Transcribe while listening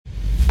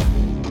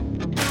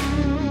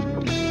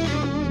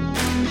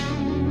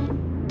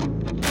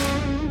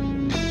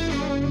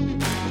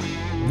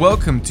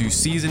Welcome to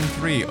Season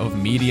 3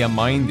 of Media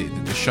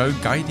Minded, the show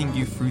guiding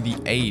you through the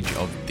age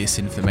of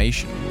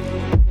disinformation.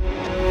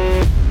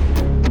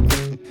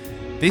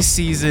 This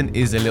season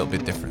is a little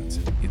bit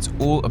different. It's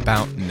all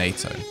about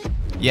NATO.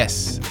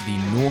 Yes, the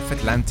North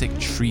Atlantic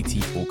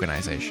Treaty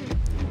Organization.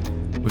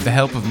 With the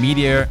help of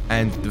media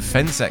and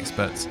defense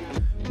experts,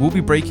 we'll be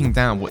breaking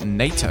down what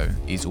NATO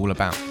is all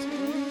about.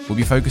 We'll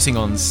be focusing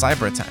on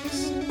cyber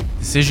attacks,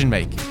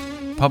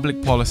 decision-making,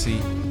 public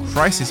policy,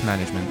 crisis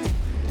management,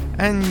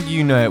 and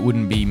you know it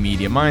wouldn't be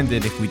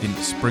media-minded if we didn't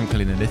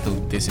sprinkle in a little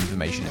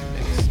disinformation in the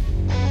mix.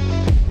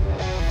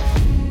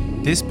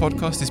 This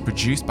podcast is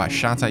produced by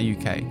Shout Out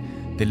UK,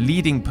 the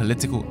leading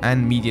political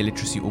and media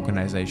literacy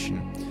organisation,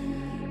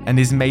 and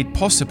is made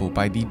possible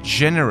by the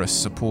generous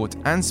support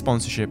and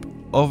sponsorship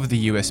of the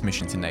US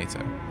mission to NATO.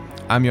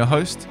 I'm your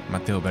host,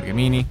 Matteo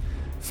Bergamini,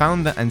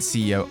 founder and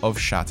CEO of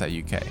Shout Out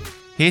UK,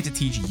 here to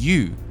teach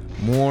you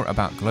more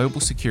about global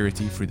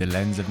security through the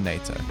lens of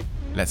NATO.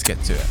 Let's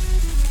get to it.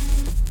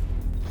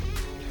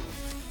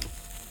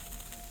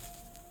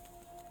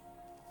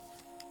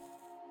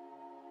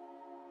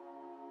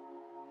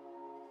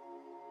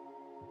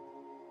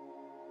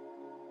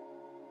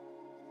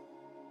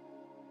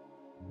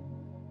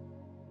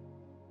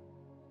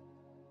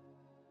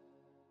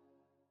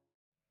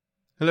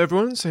 Hello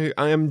everyone, so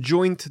I am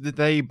joined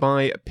today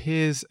by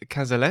Piers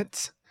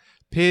Cazalet.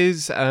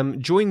 Piers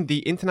joined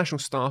the international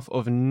staff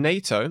of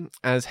NATO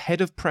as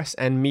Head of Press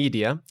and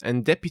Media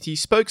and Deputy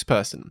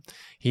Spokesperson.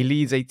 He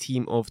leads a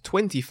team of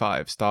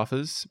 25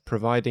 staffers,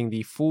 providing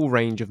the full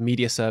range of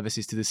media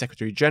services to the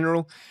Secretary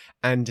General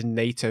and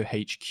NATO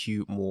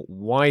HQ more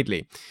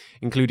widely,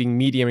 including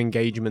media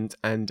engagement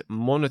and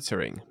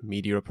monitoring,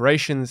 media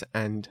operations,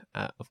 and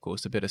of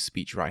course a bit of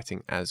speech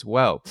writing as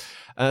well.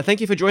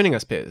 Thank you for joining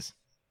us, Piers.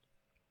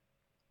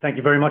 Thank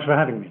you very much for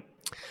having me.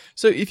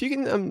 So if you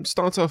can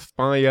start off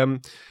by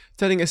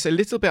telling us a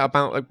little bit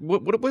about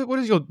what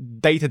does your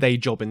day-to-day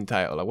job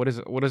entail? Like,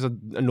 what does a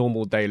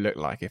normal day look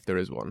like, if there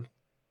is one?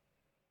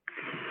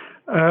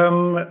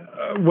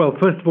 Well,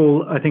 first of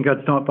all, I think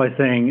I'd start by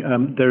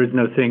saying there is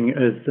no thing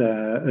as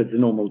a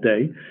normal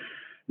day,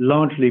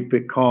 largely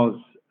because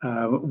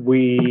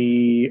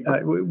we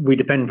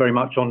depend very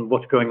much on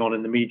what's going on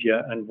in the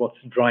media and what's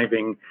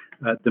driving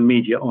the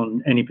media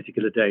on any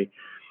particular day.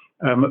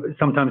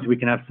 Sometimes we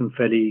can have some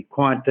fairly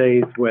quiet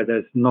days where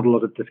there's not a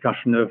lot of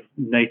discussion of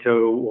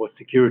NATO or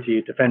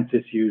security defense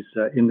issues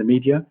in the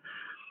media.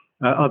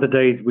 Other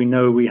days we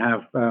know we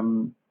have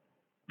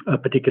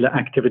particular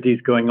activities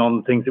going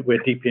on, things that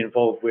we're deeply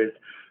involved with,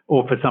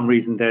 or for some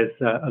reason there's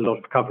a lot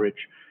of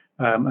coverage.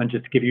 And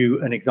just to give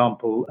you an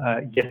example,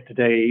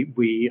 yesterday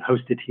we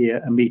hosted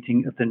here a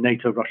meeting of the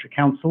NATO-Russia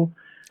Council,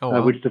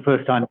 which is the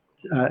first time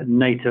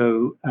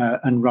NATO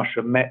and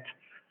Russia met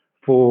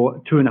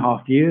for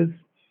 2.5 years.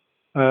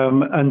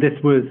 And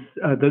this was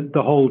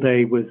the whole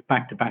day was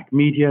back-to-back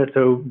media.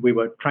 So we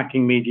were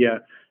tracking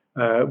media.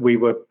 We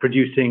were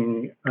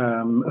producing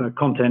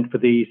content for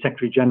the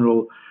Secretary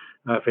General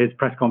for his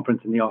press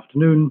conference in the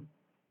afternoon.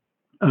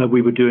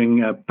 We were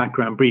doing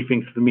background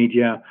briefings for the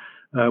media,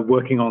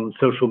 working on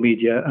social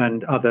media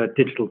and other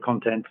digital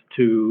content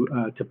to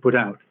put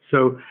out.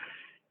 So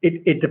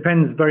it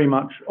depends very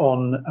much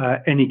on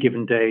any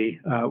given day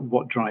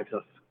what drives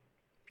us.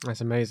 That's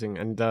amazing.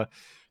 And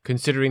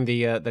considering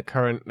the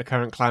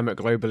current climate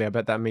globally, I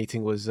bet that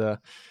meeting was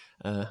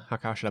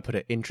how should I put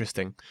it?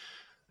 Interesting.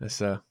 It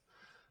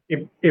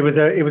was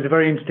a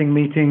very interesting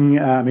meeting.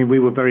 I mean, we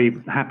were very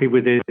happy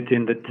with it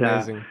in that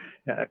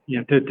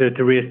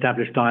to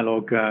reestablish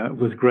dialogue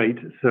was great.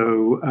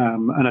 So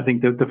and I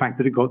think the fact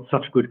that it got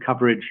such good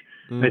coverage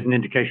is an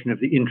indication of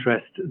the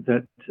interest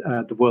that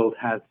the world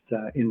has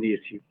in the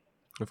issue.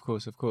 Of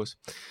course.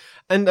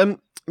 And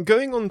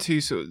going on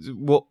to sort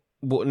of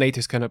what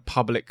NATO's kind of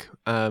public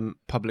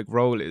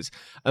role is.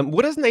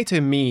 What does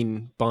NATO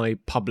mean by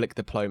public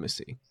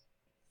diplomacy?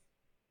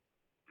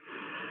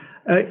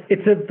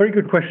 It's a very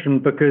good question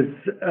because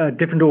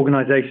different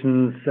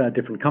organizations,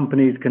 different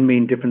companies can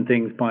mean different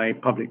things by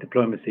public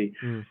diplomacy.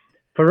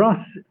 For us,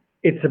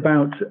 it's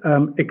about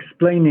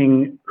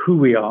explaining who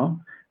we are,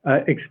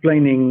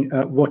 explaining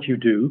what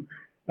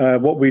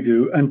we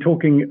do, and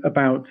talking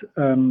about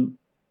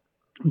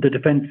the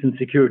defense and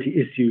security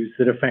issues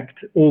that affect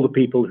all the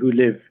people who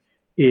live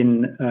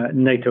in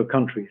NATO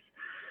countries.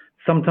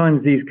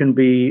 Sometimes these can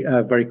be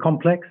very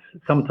complex.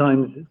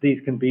 Sometimes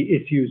these can be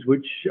issues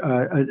which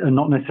are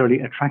not necessarily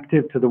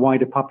attractive to the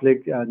wider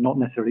public, not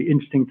necessarily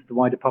interesting to the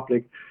wider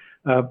public,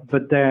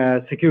 but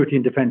their security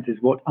and defense is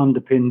what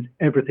underpins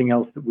everything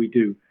else that we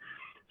do.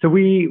 So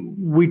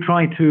we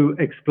try to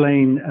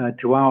explain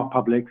to our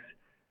publics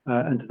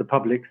and to the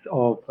publics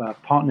of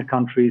partner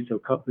countries,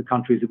 so the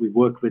countries that we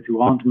work with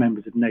who aren't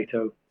members of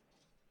NATO,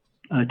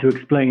 to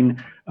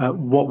explain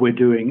what we're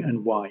doing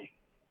and why.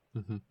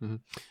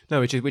 No,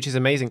 which is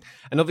amazing.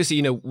 And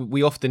obviously,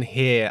 we often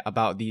hear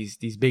about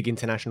these big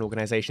international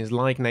organizations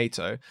like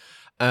NATO,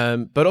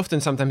 but often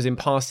sometimes in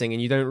passing,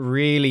 and you don't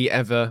really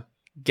ever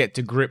get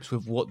to grips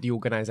with what the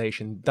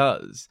organization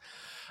does.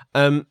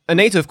 And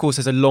NATO, of course,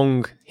 has a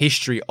long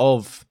history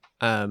of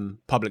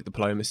public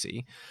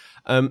diplomacy.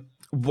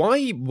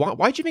 Why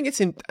do you think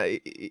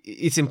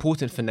it's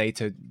important for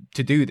NATO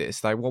to do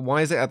this? Like,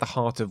 why is it at the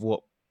heart of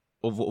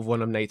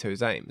one of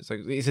NATO's aims?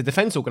 Like, it's a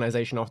defense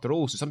organization after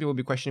all, so some people will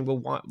be questioning,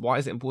 well, why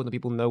is it important that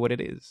people know what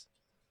it is?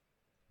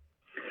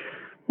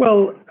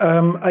 Well,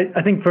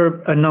 I think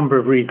for a number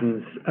of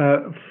reasons.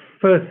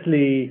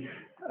 Firstly,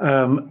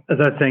 as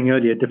I was saying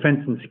earlier,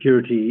 defense and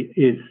security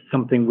is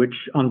something which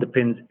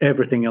underpins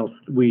everything else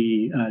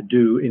we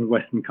do in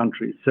Western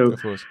countries. So,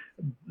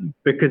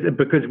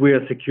 because we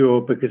are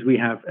secure, because we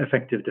have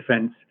effective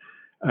defense,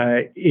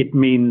 it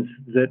means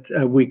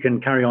that we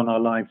can carry on our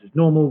lives as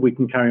normal. We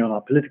can carry on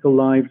our political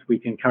lives. We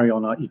can carry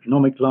on our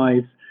economic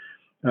lives.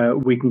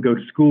 We can go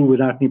to school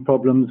without any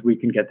problems. We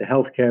can get the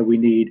healthcare we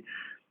need.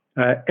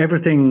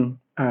 Everything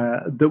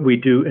that we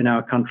do in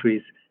our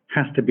countries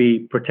has to be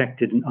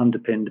protected and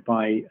underpinned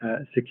by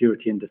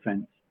security and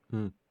defense.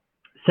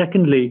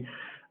 Secondly,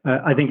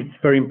 I think it's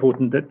very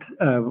important that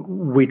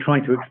we try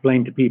to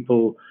explain to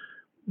people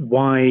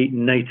why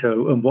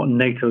NATO and what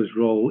NATO's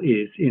role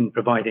is in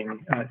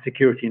providing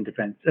security and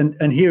defense.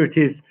 And here it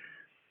is.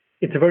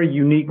 It's a very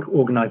unique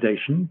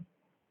organization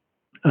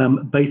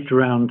based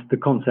around the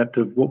concept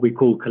of what we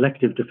call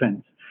collective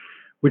defense,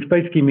 which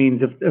basically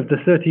means of the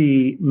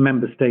 30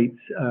 member states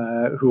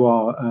who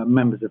are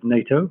members of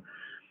NATO,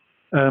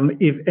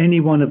 if any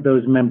one of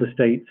those member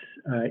states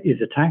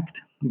is attacked,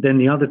 then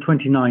the other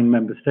 29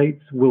 member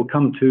states will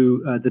come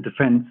to the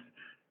defense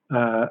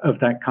of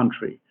that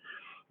country.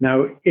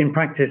 Now, in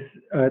practice,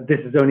 this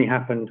has only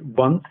happened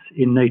once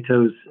in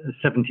NATO's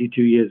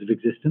 72 years of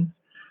existence,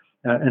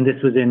 and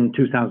this was in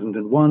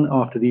 2001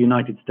 after the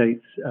United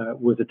States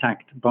was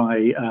attacked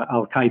by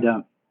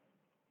Al-Qaeda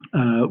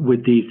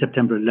with the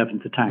September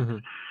 11th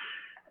attacks.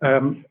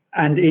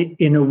 And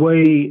in a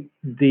way,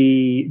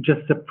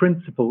 just the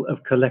principle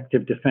of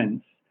collective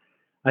defense,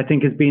 I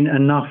think, has been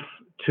enough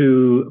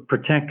to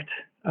protect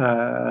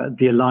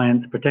the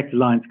alliance, protect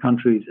alliance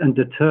countries, and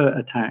deter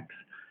attacks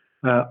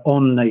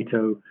on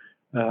NATO,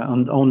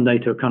 on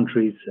NATO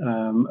countries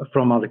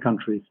from other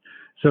countries.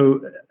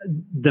 So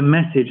the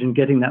message and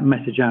getting that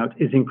message out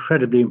is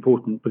incredibly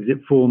important because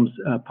it forms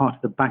part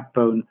of the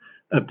backbone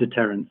of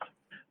deterrence.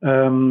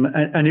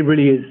 And it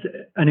really is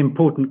an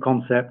important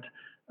concept.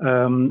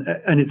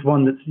 And it's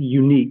one that's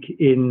unique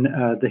in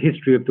the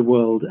history of the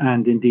world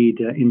and indeed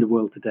in the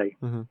world today.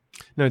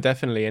 No,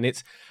 definitely. And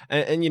it's,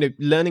 and you know,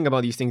 learning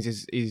about these things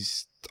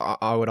is,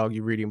 I would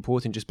argue, really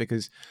important just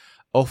because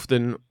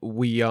often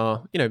we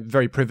are, you know,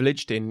 very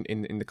privileged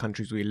in the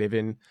countries we live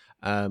in.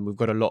 We've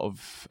got a lot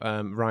of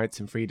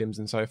rights and freedoms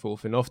and so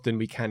forth. And often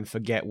we can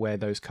forget where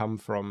those come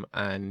from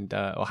and,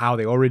 or how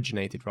they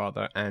originated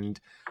rather, and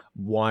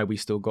why we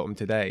still got them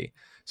today.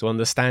 So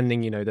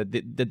understanding, you know, that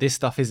this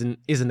stuff isn't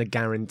a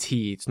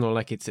guarantee. It's not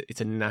like it's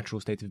a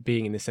natural state of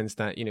being in the sense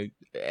that, you know,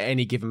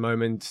 any given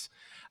moment,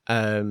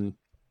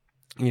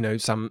 you know,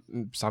 some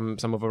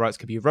of our rights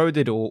could be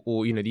eroded,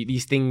 or you know,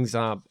 these things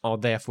are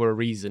there for a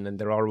reason, and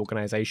there are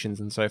organizations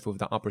and so forth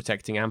that are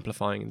protecting,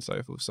 amplifying, and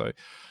so forth. So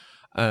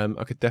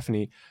I could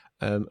definitely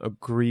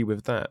agree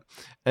with that.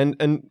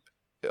 And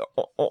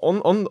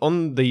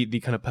on the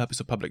kind of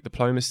purpose of public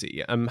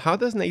diplomacy, how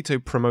does NATO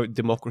promote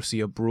democracy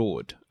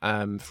abroad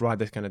through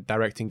either kind of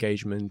direct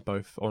engagement,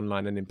 both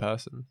online and in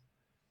person?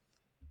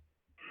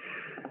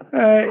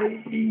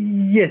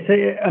 Yes,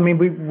 I mean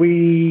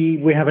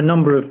we have a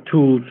number of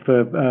tools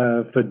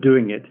for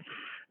doing it.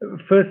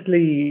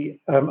 Firstly,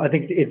 I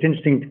think it's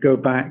interesting to go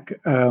back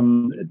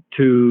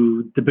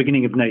to the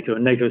beginning of NATO,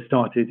 and NATO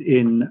started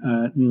in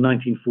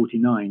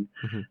 1949,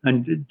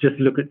 and just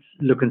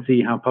look and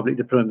see how public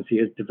diplomacy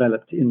has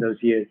developed in those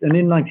years. And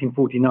in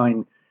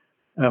 1949,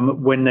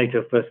 when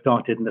NATO first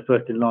started, and the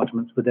first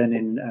enlargements were then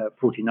in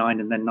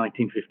 49 and then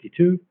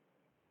 1952.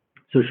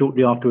 So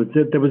shortly afterwards,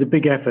 there was a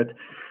big effort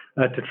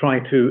to try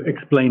to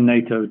explain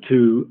NATO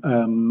to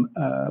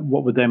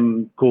what were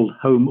then called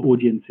home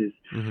audiences.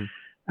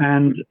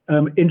 And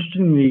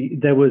interestingly,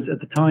 there was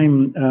at the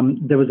time,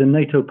 there was a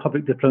NATO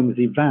public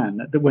diplomacy van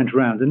that went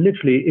around, and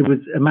literally it was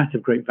a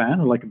massive great van,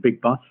 or like a big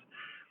bus,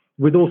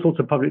 with all sorts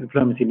of public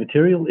diplomacy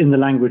material in the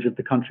language of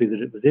the country that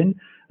it was in.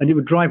 And it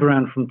would drive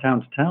around from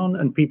town to town,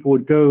 and people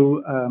would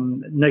go,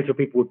 NATO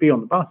people would be on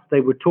the bus, they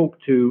would talk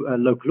to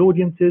local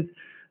audiences,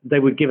 they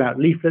would give out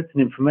leaflets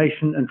and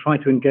information and try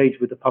to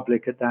engage with the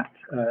public at that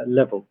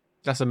level.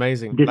 That's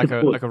amazing. Like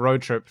a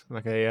road trip,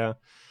 like a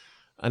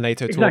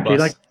NATO tour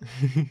bus.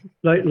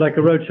 like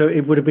a road show.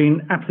 It would have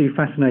been absolutely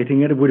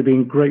fascinating, and it would have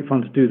been great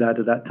fun to do that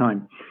at that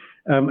time.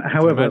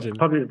 However,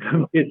 public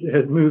diplomacy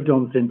has moved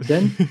on since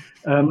then.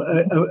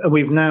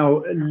 We've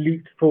now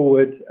leaped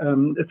forward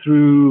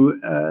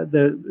through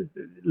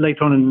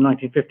later on in the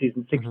 1950s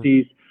and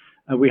 60s.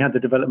 We had the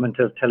development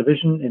of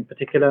television in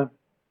particular.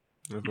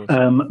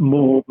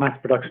 More mass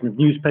production of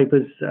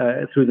newspapers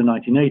through the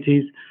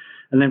 1980s,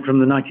 and then from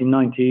the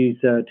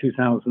 1990s,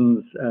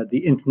 2000s, the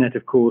internet,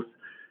 of course,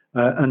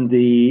 and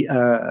the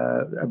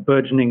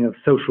burgeoning of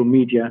social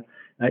media,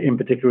 in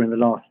particular in the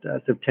last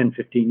sort of 10,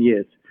 15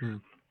 years.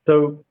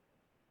 So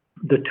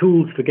the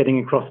tools for getting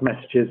across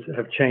messages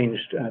have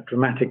changed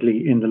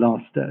dramatically in the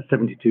last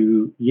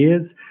 72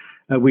 years.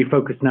 We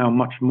focus now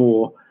much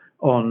more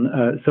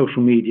on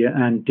social media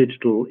and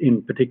digital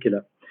in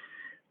particular.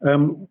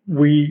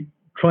 We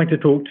try to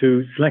talk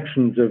to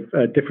selections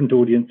of different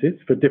audiences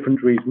for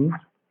different reasons,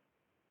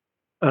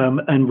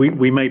 and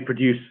we may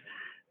produce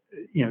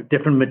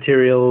different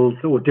materials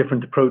or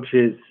different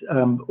approaches,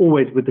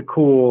 always with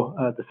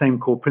the same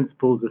core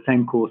principles, the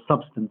same core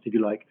substance, if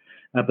you like,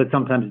 but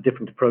sometimes a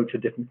different approach, a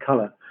different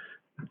color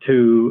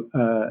to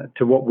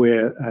what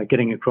we're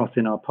getting across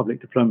in our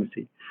public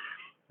diplomacy.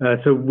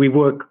 So we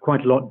work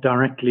quite a lot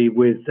directly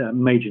with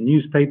major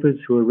newspapers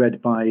who are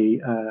read by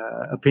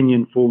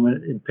opinion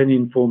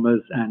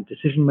formers and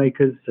decision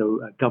makers,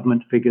 so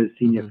government figures,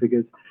 senior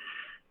figures.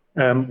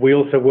 We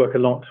also work a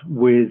lot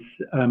with,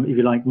 if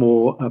you like,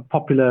 more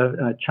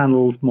popular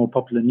channels, more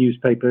popular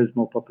newspapers,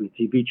 more popular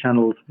TV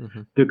channels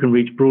who can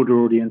reach broader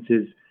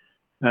audiences.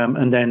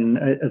 And then,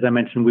 as I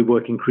mentioned, we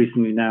work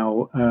increasingly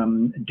now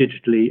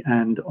digitally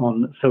and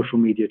on social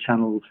media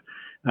channels,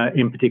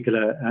 in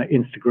particular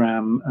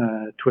Instagram,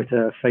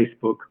 Twitter,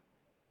 Facebook,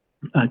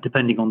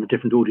 depending on the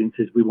different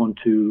audiences we want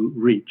to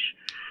reach.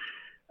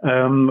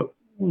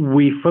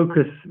 We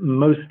focus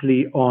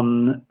mostly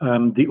on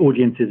the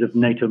audiences of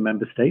NATO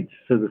member states,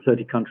 so the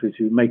 30 countries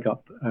who make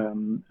up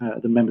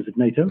the members of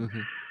NATO.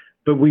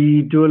 But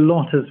we do a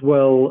lot as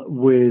well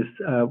with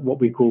what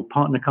we call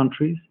partner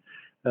countries.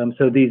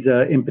 So these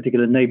are in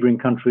particular neighboring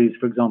countries,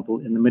 for example,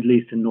 in the Middle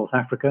East and North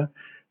Africa,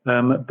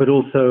 but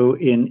also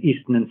in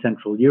Eastern and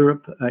Central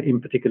Europe, in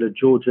particular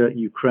Georgia,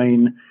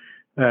 Ukraine.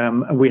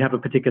 And we have a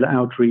particular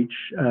outreach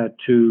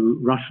to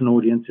Russian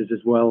audiences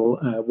as well,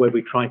 where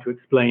we try to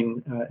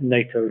explain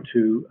NATO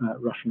to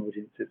Russian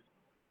audiences.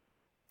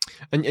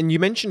 And you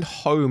mentioned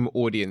home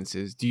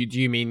audiences. Do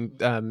you mean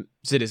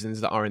citizens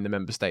that are in the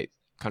member state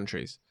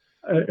countries?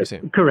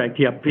 Correct.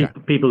 Yeah,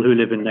 people who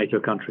live in NATO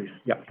countries.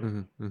 Yeah.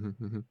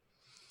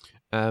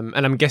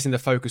 And I'm guessing the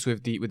focus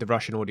with the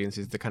Russian audience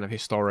is the kind of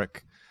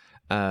historic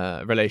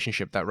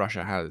relationship that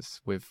Russia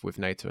has with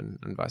NATO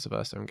and vice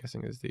versa. I'm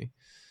guessing is the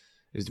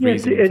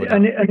reason for that.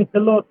 And it's a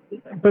lot,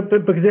 but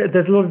because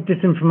there's a lot of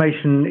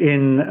disinformation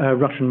in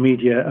Russian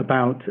media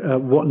about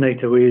what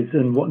NATO is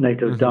and what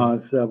NATO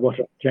does, what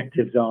our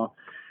objectives are.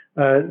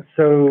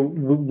 So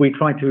we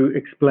try to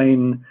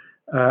explain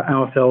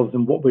ourselves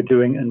and what we're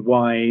doing and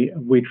why.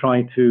 We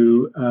try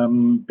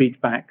to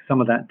beat back some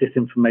of that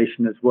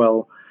disinformation as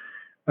well.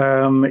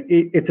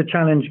 It's a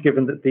challenge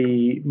given that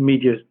the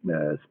media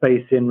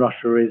space in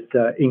Russia is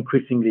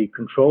increasingly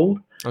controlled.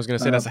 I was going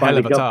to say that's a hell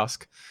of a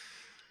task.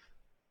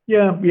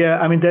 Yeah.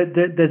 I mean,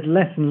 there's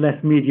less and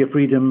less media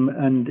freedom,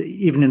 and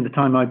even in the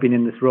time I've been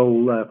in this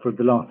role for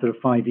the last sort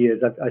of 5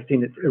 years, I've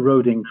seen it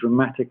eroding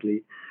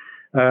dramatically.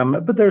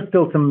 But there are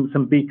still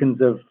some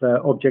beacons of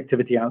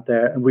objectivity out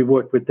there, and we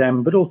work with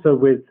them, but also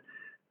with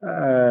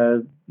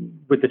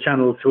the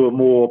channels who are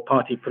more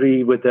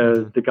party-free with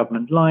the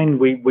government line.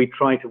 We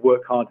try to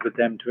work hard with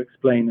them to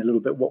explain a little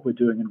bit what we're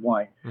doing and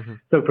why.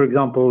 So, for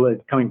example,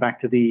 coming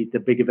back to the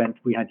big event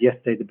we had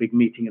yesterday, the big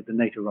meeting of the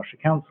NATO-Russia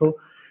Council,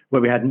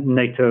 where we had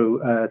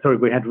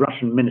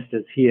Russian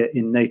ministers here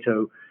in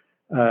NATO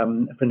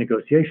for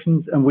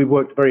negotiations, and we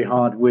worked very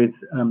hard with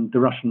the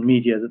Russian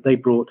media that they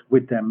brought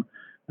with them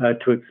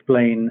to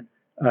explain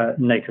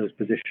NATO's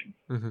position.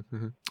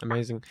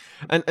 Amazing.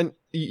 And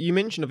you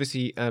mentioned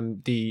obviously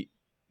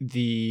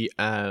the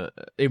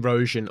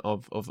erosion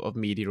of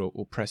media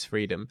or press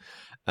freedom.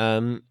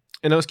 And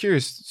I was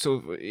curious,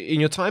 sort of, in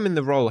your time in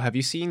the role, have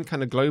you seen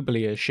kind of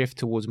globally a shift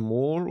towards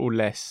more or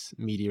less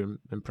media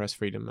and press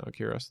freedom, out of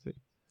curiosity?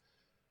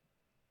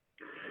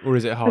 Or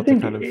is it hard to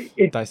kind of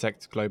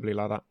dissect globally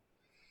like that?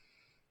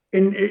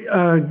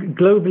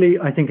 Globally,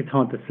 I think it's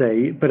hard to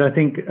say, but I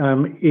think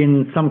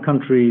in some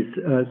countries,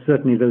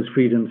 certainly those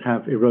freedoms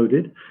have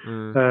eroded.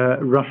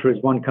 Russia is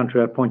one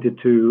country I pointed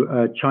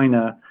to.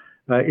 China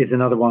is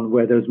another one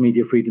where those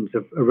media freedoms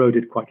have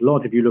eroded quite a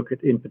lot. If you look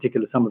at, in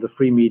particular, some of the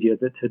free media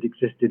that had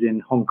existed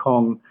in Hong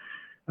Kong,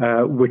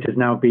 which has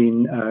now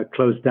been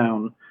closed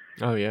down.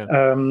 Oh, yeah.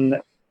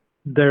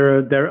 There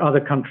are other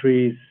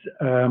countries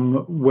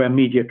where free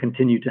media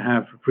continue to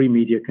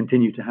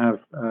have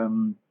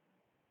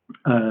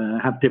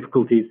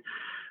difficulties,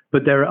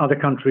 but there are other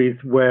countries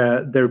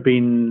where there have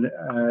been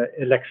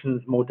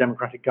elections, more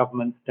democratic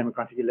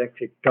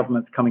elected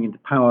governments coming into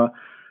power,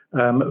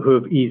 who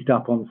have eased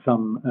up on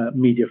some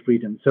media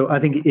freedom. So I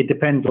think it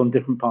depends on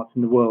different parts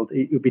in the world.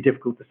 It would be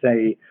difficult to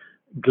say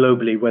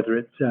globally whether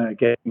it's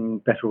getting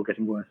better or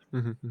getting worse.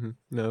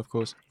 No, of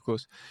course.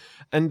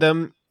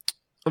 And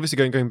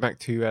obviously going back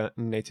to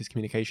NATO's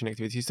communication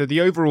activities. So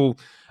the overall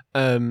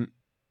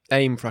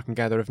aim, for I can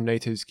gather, of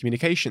NATO's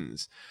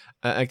communications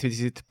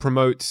activities is to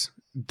promote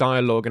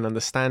dialogue and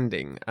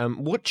understanding.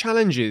 What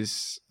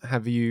challenges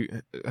have you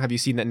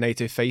seen that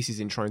NATO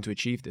faces in trying to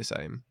achieve this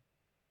aim?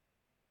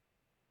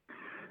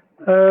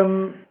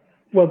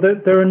 Well,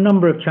 there are a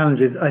number of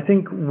challenges. I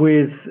think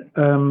with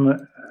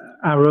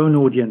our own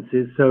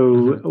audiences,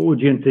 so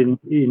audience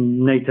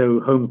in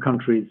NATO home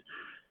countries,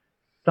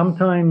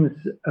 Sometimes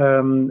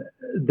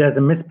there's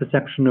a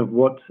misperception of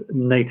what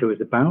NATO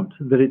is about,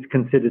 that it's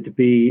considered to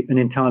be an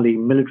entirely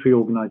military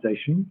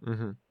organization.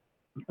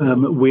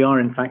 We are,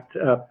 in fact,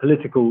 a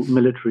political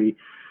military,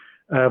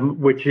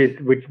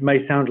 which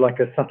may sound like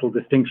a subtle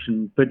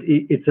distinction, but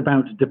it's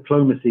about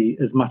diplomacy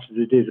as much as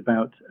it is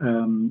about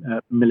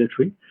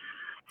military.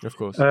 Of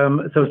course.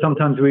 So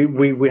sometimes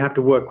we have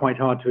to work quite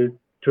hard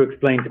to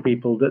explain to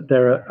people that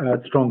there are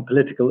strong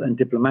political and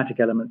diplomatic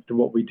elements to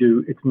what we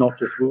do. It's not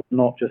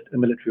just a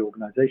military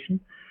organization.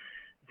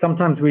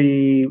 Sometimes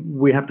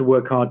we have to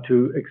work hard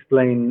to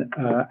explain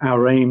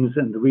our aims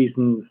and the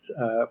reasons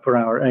for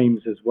our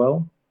aims as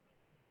well.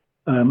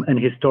 And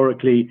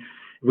historically,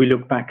 we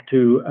look back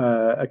to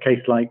a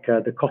case like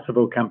the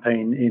Kosovo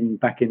campaign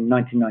back in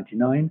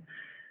 1999.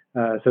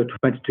 So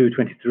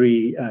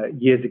 23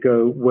 years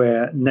ago,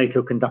 where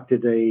NATO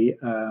conducted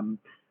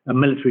a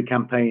military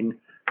campaign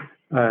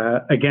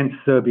against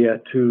Serbia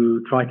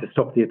to try to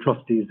stop the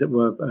atrocities that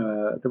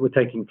were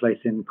taking place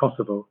in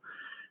Kosovo.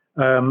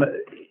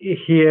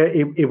 Here,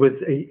 it was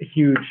a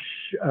huge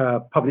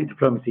public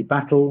diplomacy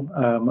battle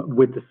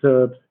with the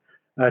Serbs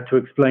to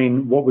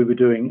explain what we were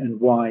doing and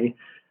why.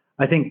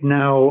 I think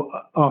now,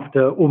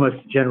 after almost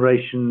a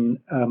generation,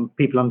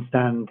 people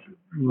understand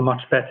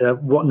much better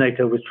what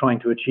NATO was trying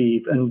to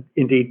achieve, and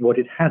indeed what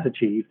it has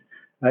achieved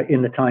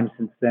in the time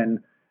since then.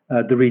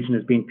 The region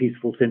has been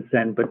peaceful since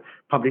then, but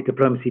public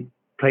diplomacy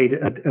played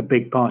a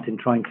big part in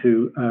trying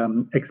to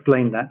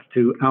explain that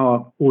to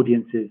our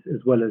audiences,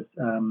 as well as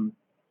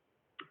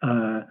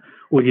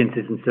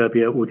audiences in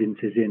Serbia,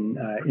 audiences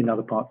in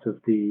other parts of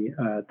the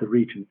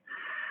region.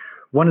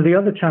 One of the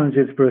other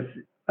challenges for us,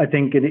 I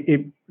think, and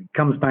it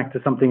comes back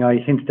to something I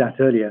hinted at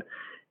earlier,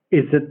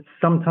 is that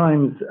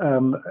sometimes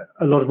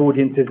a lot of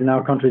audiences in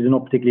our countries are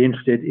not particularly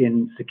interested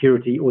in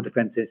security or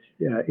defense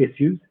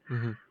issues.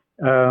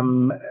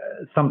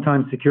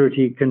 Sometimes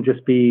security can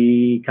just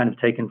be kind of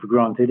taken for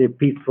granted. If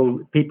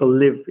people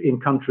live in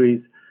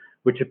countries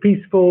which are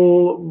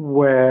peaceful,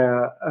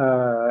 where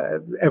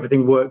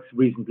everything works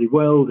reasonably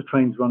well, the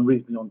trains run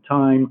reasonably on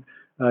time,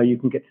 you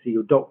can get to see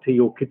your doctor,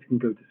 your kids can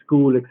go to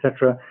school,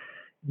 etc.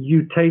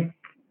 You take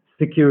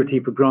security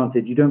for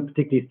granted. You don't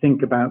particularly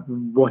think about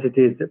what it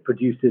is that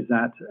produces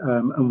that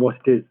and what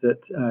it is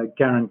that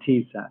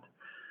guarantees that.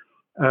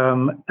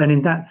 And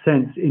in that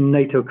sense, in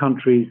NATO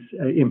countries,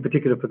 in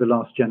particular for the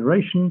last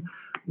generation,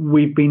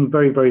 we've been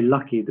very, very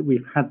lucky that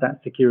we've had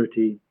that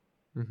security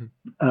and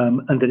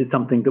that it's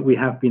something that we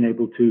have been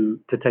able to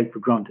take for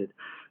granted.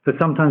 But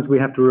sometimes we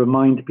have to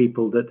remind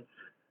people that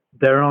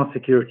there are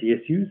security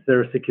issues, there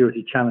are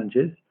security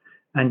challenges,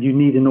 and you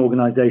need an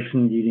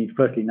organization. You need,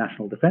 firstly,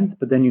 national defense,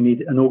 but then you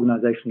need an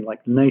organization like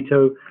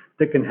NATO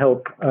that can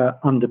help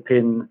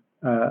underpin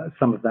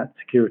some of that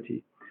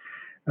security.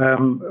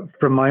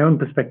 From my own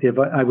perspective,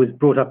 I was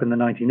brought up in the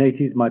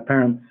 1980s. My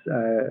parents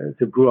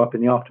grew up in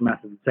the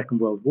aftermath of the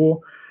Second World War.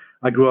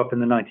 I grew up in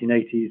the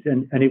 1980s,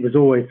 and it was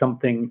always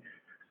something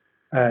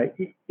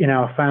in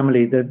our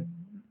family that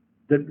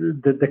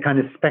the kind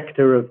of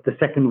specter of the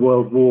Second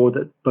World War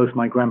that both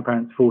my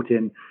grandparents fought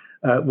in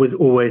was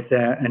always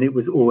there, and it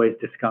was always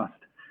discussed.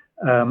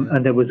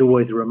 And there was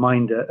always a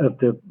reminder of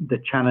the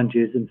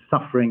challenges and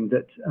suffering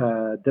that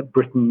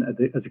Britain,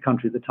 as a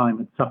country at the time,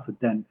 had suffered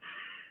then.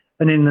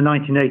 And in the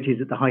 1980s,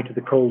 at the height of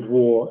the Cold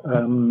War,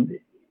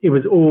 it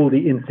was all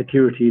the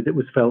insecurity that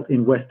was felt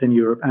in Western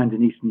Europe and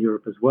in Eastern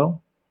Europe as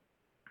well,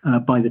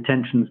 by the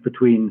tensions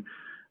between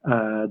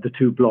the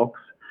two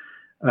blocs.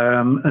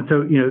 And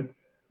so,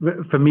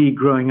 for me,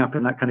 growing up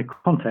in that kind of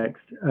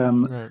context,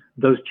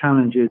 those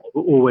challenges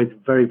were always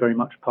very, very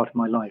much part of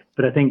my life.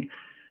 But I think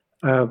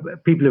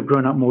people who have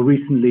grown up more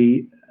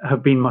recently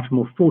have been much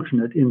more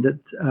fortunate in that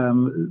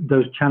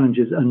those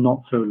challenges are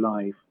not so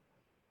live.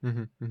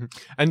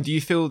 And do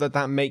you feel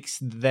that makes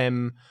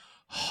them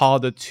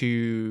harder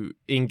to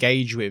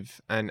engage with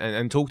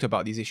and talk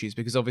about these issues?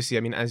 Because obviously, I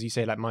mean, as you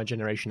say, like my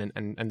generation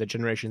and the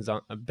generations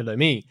below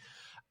me,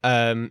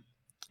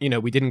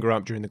 we didn't grow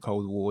up during the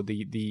Cold War.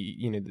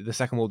 The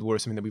Second World War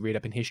is something that we read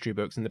up in history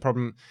books. And the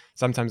problem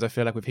sometimes I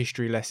feel like with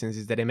history lessons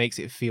is that it makes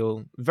it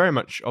feel very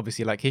much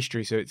obviously like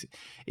history. So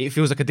it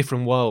feels like a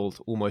different world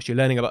almost. You're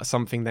learning about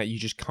something that you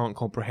just can't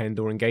comprehend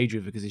or engage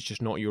with because it's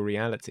just not your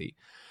reality.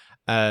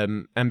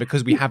 And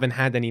because we haven't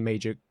had any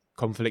major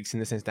conflicts in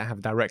the sense that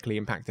have directly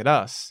impacted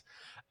us,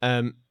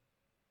 there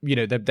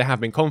have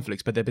been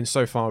conflicts, but they've been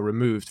so far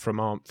removed from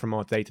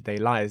our day-to-day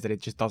lives that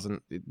it just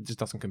doesn't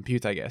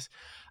compute, I guess.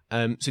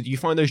 So do you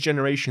find those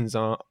generations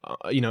are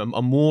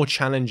more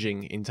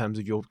challenging in terms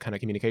of your kind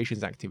of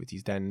communications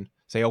activities than,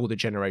 say, older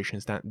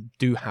generations that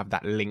do have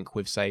that link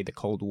with, say, the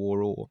Cold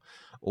War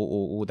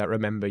or that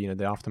remember,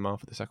 the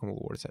aftermath of the Second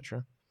World War,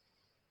 etc.?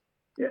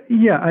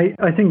 Yeah,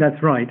 I think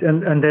that's right,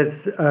 and there's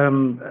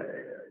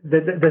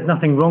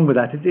nothing wrong with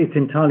that. It's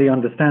entirely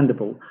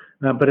understandable.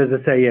 But as I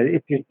say,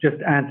 it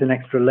just adds an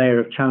extra layer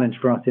of challenge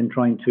for us in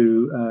trying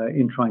to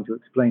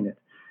explain it.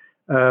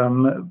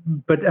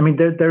 But I mean,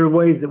 there are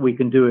ways that we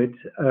can do it.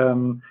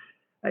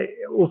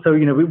 Also,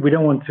 we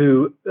don't want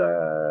to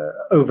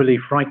overly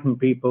frighten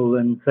people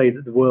and say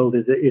that the world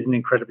is an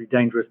incredibly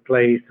dangerous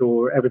place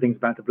or everything's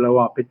about to blow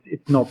up.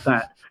 It's not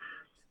that,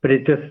 but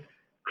it's just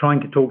trying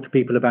to talk to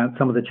people about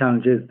some of the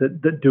challenges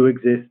that do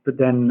exist, but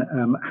then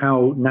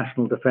how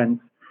national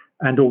defense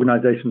and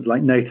organizations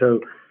like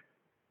NATO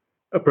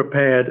are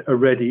prepared, are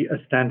ready, are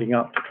standing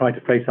up to try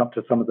to face up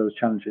to some of those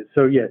challenges.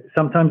 So yeah,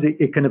 sometimes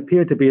it can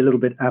appear to be a little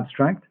bit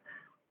abstract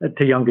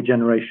to younger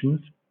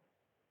generations.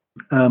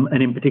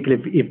 And in particular,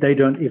 if they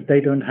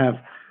don't have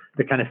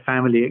the kind of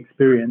family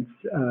experience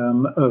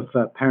of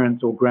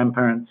parents or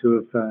grandparents who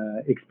have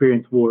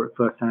experienced war at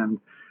first hand,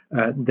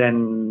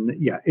 then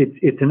yeah,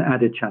 it's an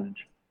added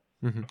challenge.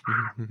 Mm-hmm,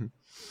 mm-hmm.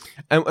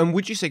 And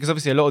would you say, because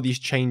obviously a lot of these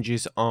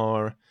changes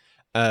are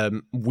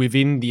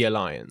within the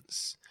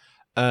alliance,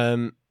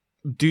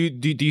 do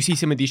you see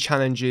some of these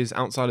challenges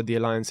outside of the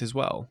alliance as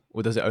well,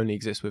 or does it only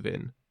exist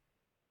within?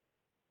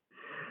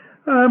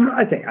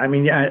 I think,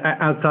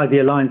 outside the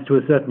alliance to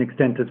a certain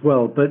extent as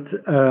well, but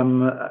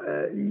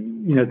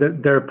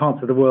there are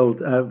parts of the world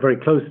very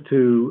close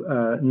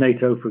to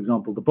NATO, for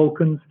example, the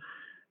Balkans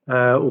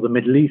or the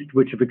Middle East,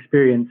 which have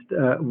experienced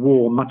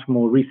war much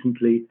more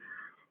recently,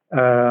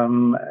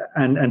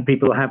 and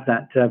people have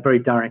that very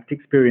direct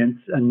experience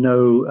and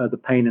know the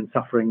pain and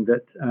suffering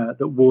that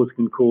wars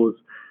can cause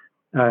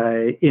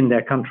in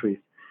their countries.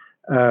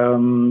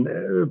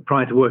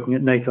 Prior to working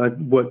at NATO, I've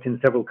worked in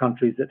several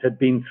countries that had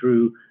been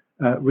through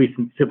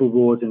recent civil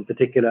wars in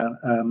particular,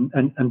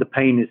 and the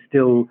pain is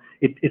still,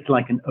 it's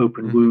like an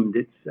open wound.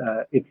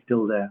 It's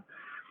still there.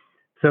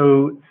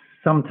 So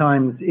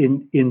sometimes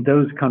in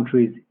those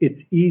countries, it's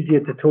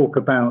easier to talk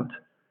about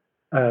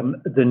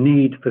the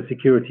need for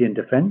security and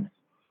defense.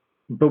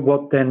 But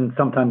what then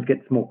sometimes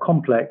gets more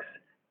complex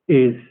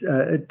is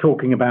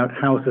talking about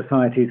how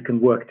societies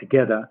can work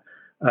together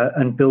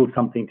and build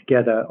something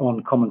together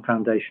on common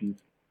foundations.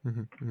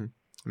 Mm-hmm, mm-hmm.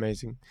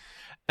 Amazing.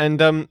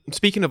 And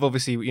speaking of,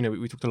 obviously,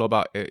 we talked a lot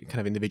about kind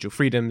of individual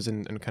freedoms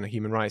and kind of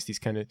human rights, these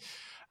kind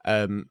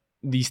of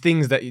these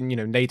things that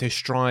NATO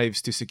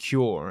strives to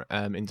secure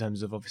in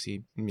terms of,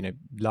 obviously,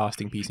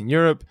 lasting peace in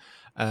Europe,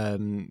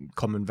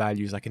 common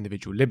values like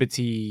individual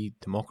liberty,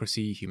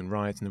 democracy, human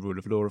rights, and the rule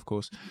of law, of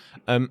course.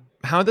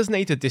 How does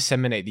NATO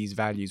disseminate these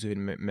values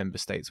within member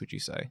states, would you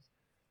say?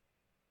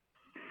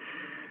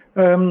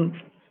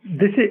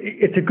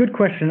 It's a good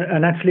question,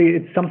 and actually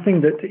it's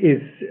something that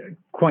is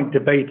quite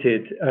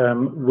debated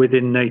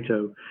within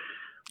NATO.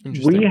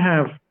 We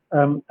have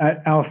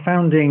our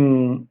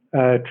founding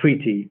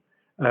treaty.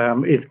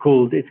 It's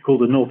called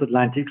the North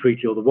Atlantic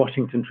Treaty, or the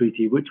Washington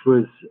Treaty, which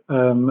was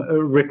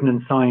written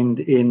and signed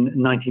in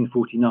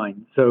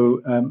 1949.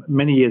 So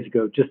many years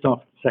ago, just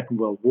after the Second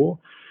World War.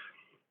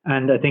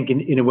 And I think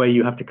in a way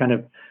you have to kind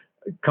of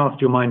cast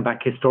your mind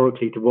back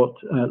historically to what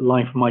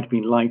life might have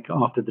been like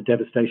after the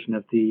devastation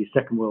of the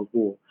Second World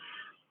War.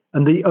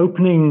 And the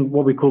opening,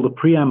 what we call the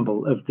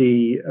preamble of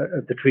the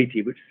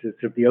treaty, which is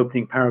sort of the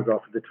opening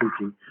paragraph of the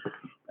treaty,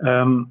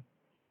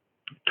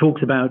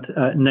 talks about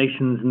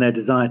nations and their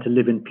desire to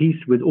live in peace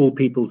with all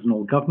peoples and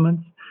all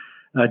governments,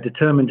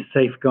 determined to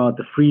safeguard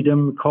the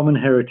freedom, common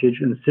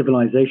heritage, and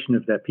civilization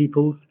of their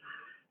peoples,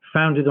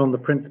 founded on the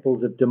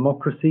principles of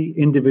democracy,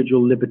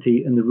 individual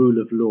liberty, and the rule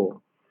of law.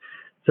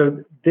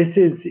 So this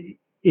is,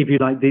 if you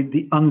like,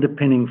 the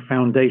underpinning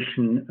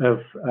foundation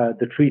of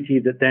the treaty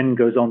that then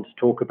goes on to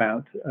talk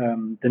about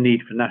the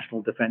need for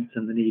national defense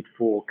and the need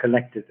for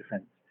collective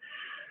defense.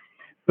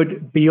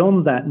 But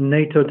beyond that,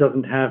 NATO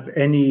doesn't have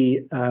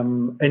any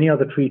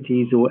other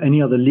treaties or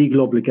any other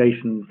legal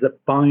obligations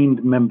that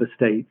bind member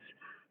states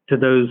to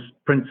those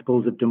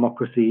principles of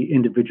democracy,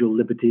 individual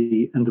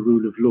liberty, and the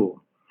rule of law.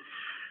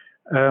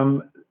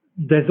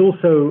 There's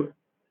also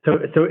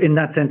So in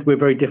that sense, we're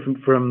very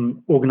different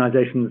from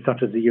organizations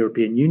such as the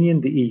European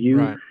Union, the EU,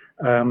 right,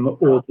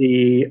 or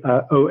the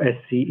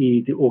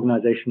OSCE, the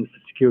Organization for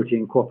Security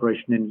and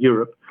Cooperation in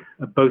Europe,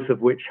 both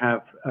of which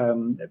have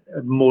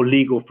more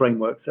legal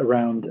frameworks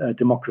around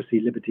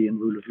democracy, liberty, and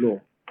rule of law.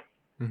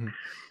 Mm-hmm.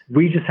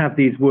 We just have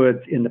these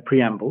words in the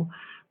preamble,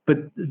 but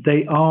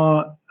they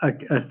are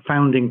a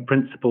founding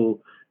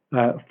principle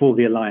for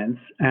the alliance,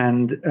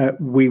 and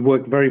we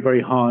work very,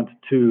 very hard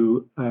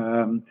to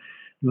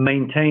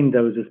maintain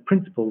those as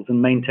principles and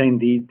maintain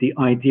the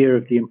idea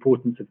of the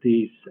importance of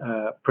these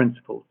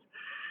principles.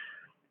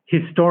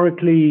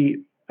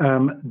 Historically,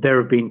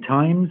 there have been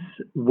times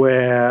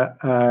where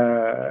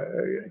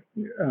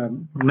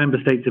member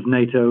states of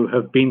NATO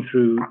have been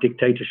through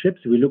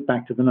dictatorships. We look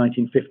back to the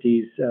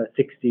 1950s,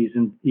 60s,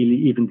 and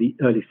even the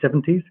early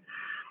 70s.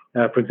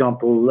 For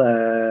example,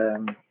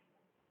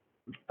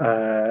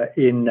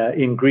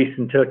 in Greece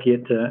and Turkey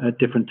at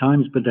different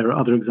times, but there are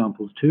other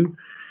examples too.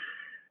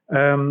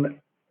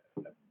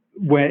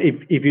 Where,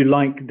 if you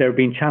like, there have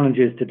been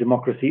challenges to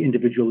democracy,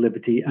 individual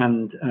liberty,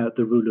 and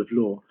the rule of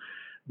law.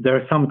 There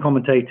are some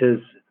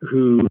commentators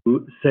who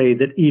say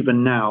that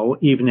even now,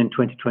 even in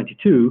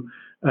 2022,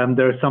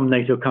 there are some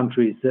NATO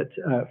countries that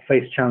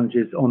face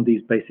challenges on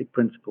these basic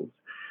principles.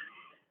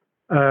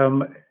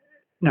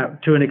 Now,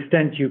 to an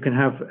extent, you can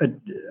have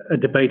a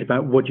debate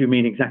about what do you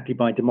mean exactly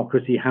by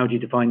democracy, how do you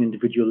define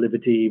individual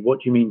liberty, what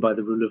do you mean by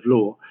the rule of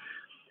law.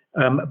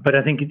 But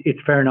I think it's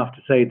fair enough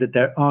to say that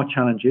there are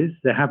challenges.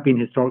 There have been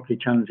historically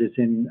challenges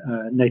in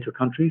NATO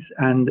countries,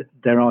 and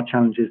there are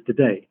challenges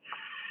today.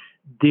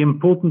 The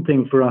important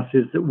thing for us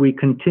is that we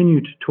continue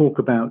to talk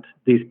about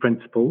these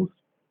principles.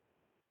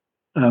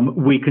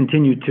 We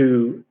continue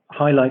to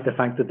highlight the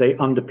fact that they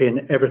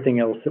underpin everything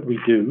else that we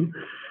do,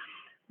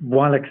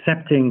 while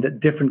accepting that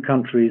different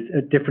countries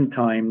at different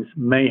times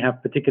may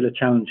have particular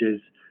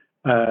challenges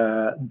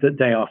that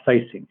they are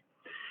facing.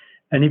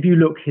 And if you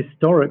look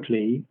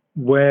historically,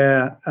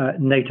 where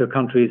NATO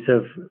countries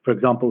have, for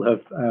example,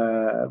 have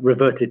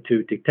reverted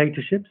to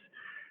dictatorships,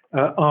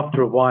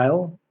 after a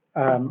while,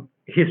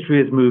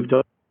 history has moved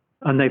on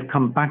and they've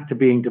come back to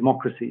being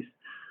democracies.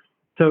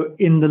 So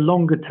in the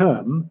longer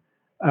term,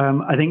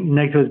 I think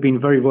NATO has been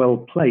very well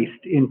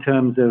placed in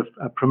terms of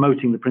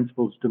promoting the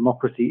principles of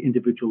democracy,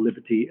 individual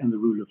liberty, and the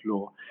rule of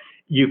law.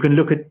 You can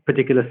look at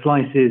particular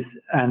slices,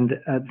 and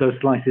those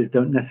slices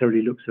don't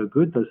necessarily look so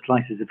good, those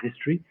slices of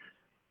history.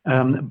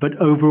 But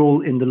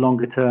overall, in the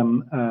longer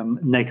term,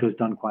 NATO has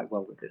done quite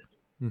well with this.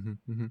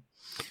 Mm-hmm, mm-hmm.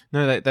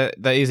 No,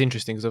 that is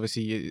interesting because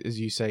obviously, as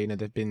you say,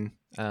 there've been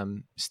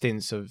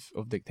stints of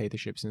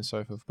dictatorships and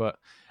so forth. But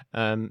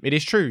it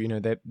is true,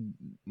 that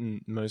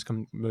most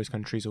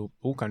countries or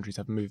all countries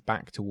have moved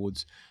back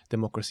towards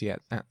democracy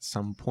at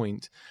some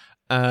point.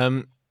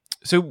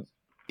 So,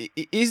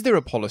 is there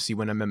a policy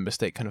when a member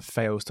state kind of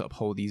fails to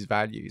uphold these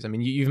values? I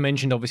mean, you've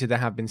mentioned obviously there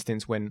have been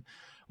stints when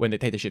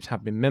dictatorships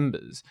have been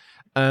members,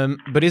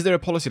 but is there a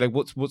policy like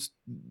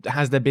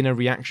has there been a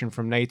reaction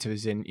from NATO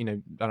as in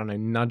I don't know,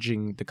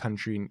 nudging the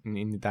country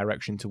in the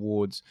direction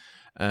towards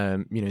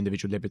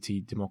individual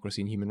liberty,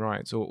 democracy, and human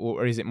rights,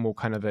 or is it more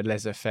kind of a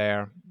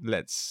laissez-faire?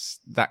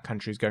 That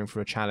country is going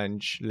through a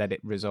challenge, let it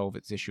resolve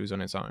its issues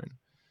on its own.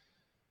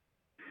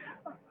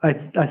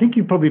 I think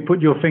you probably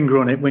put your finger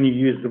on it when you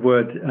use the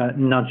word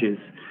nudges.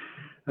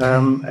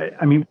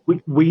 I mean,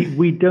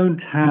 we don't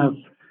have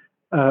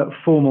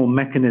formal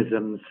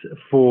mechanisms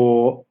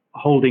for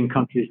holding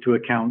countries to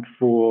account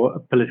for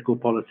political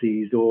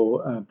policies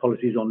or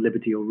policies on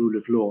liberty or rule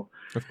of law.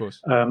 Of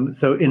course.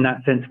 So in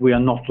that sense, we are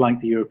not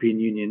like the European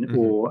Union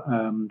or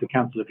the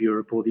Council of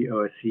Europe or the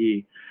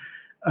OSCE.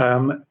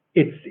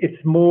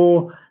 It's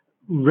more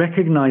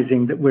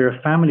recognizing that we're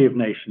a family of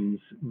nations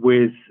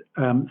with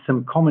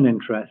some common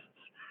interests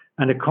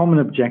and a common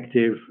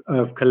objective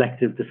of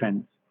collective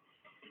defense.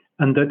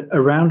 And that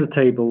around the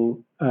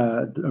table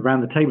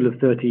of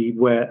 30,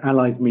 where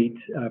allies meet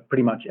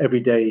pretty much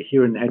every day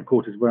here in the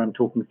headquarters where I'm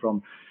talking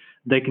from,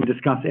 they can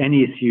discuss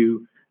any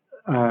issue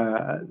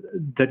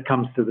that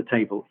comes to the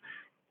table.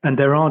 And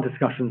there are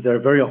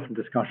very often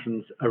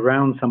discussions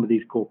around some of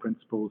these core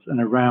principles and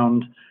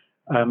around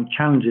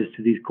challenges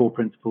to these core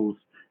principles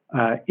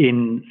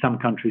in some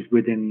countries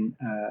within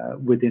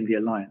the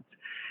alliance.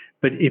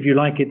 But if you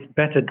like, it's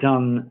better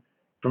done,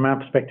 from our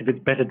perspective,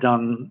 it's better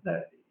done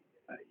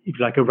if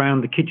you like,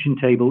 around the kitchen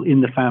table in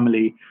the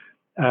family,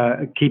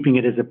 keeping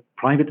it as a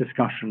private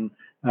discussion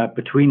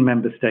between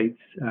member states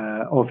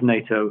of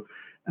NATO,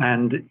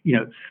 and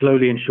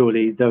slowly and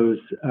surely those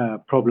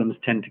problems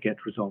tend to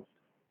get resolved.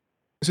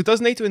 So does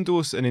NATO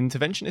endorse an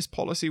interventionist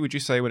policy, would you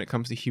say, when it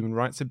comes to human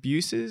rights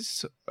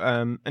abuses?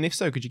 And if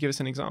so, could you give us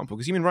an example?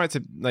 Because human rights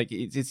are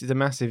it's a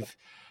massive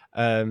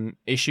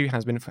issue,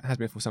 has been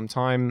for some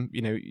time.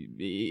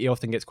 It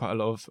often gets quite a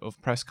lot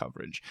of press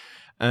coverage.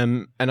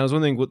 And I was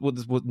wondering what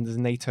does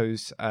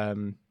NATO's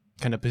kind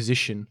of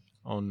position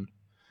on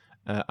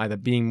either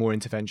being more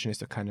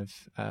interventionist or kind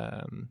of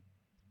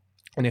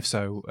and if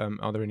so,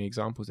 are there any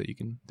examples that you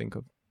can think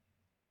of?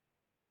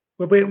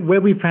 Well, where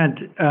we've had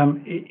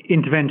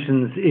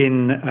interventions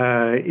in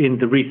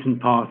the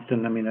recent past,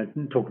 and I mean, I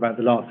talk about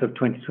the last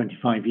 20,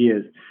 25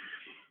 years,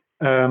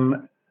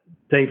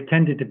 they've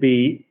tended to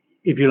be,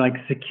 if you like,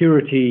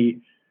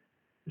 security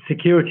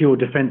or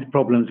defense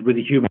problems with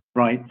a human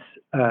rights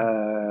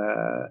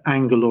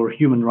angle or a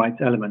human rights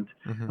element,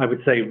 I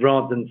would say,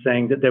 rather than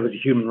saying that there was a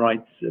human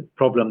rights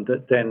problem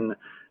that then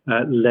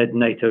led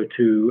NATO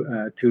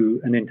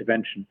to an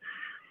intervention.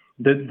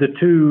 The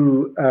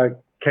two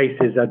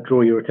cases I'd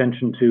draw your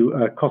attention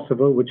to,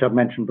 Kosovo, which I've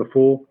mentioned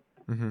before,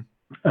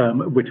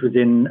 which was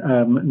in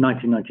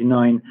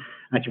 1999.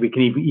 Actually, we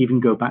can even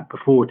go back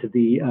before to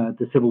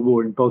the civil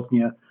war in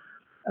Bosnia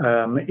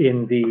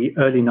in the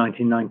early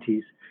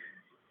 1990s,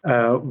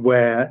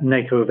 where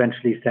NATO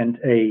eventually sent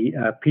a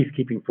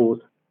peacekeeping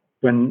force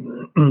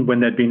when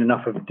there'd been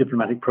enough of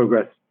diplomatic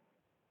progress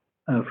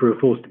for a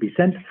force to be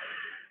sent.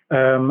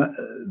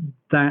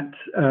 That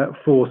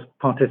force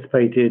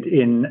participated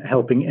in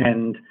helping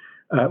end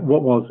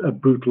what was a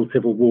brutal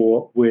civil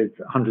war with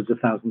hundreds of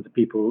thousands of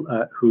people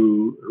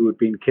who had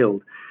been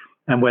killed,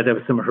 and where there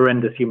were some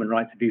horrendous human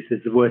rights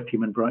abuses, the worst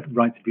human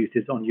rights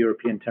abuses on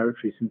European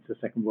territory since the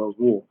Second World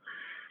War.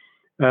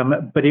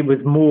 But it was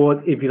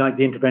more, if you like,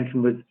 the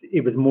intervention was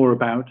more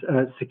about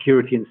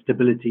security and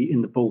stability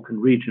in the Balkan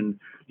region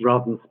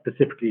rather than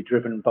specifically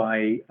driven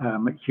by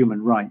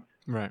human rights.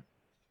 Right.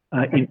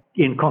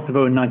 in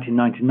Kosovo in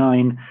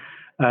 1999.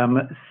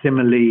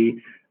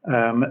 Similarly,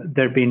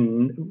 there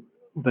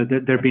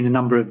have been a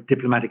number of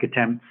diplomatic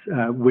attempts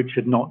which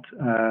had not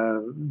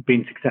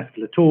been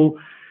successful at all.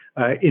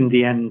 In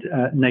the end,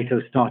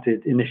 NATO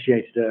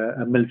initiated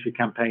a military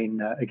campaign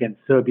against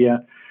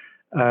Serbia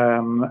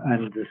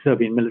and the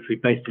Serbian military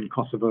based in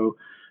Kosovo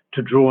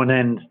to draw an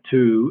end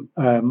to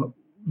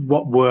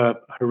what were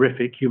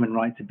horrific human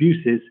rights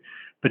abuses.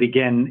 But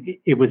again,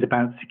 it was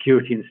about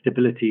security and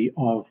stability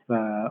of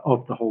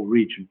the whole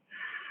region.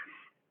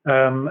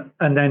 And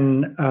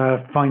then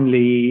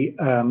finally,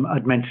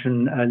 I'd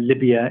mention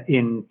Libya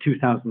in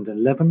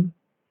 2011.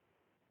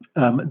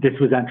 This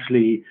was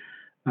actually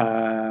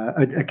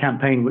a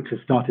campaign which was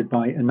started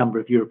by a number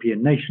of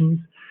European nations,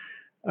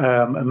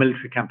 a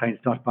military campaign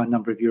started by a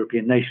number of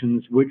European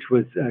nations, which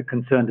was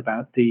concerned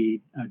about the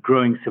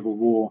growing civil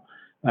war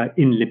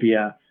in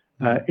Libya,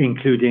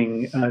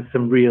 including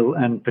some real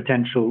and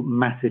potential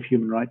massive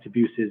human rights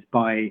abuses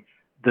by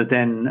the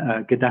then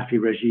Gaddafi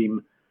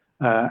regime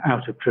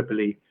out of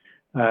Tripoli,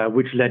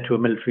 which led to a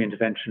military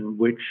intervention,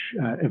 which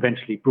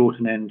eventually brought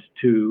an end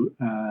to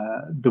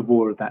the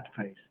war of that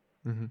phase.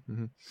 Mm-hmm,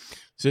 mm-hmm.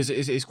 So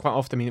it's quite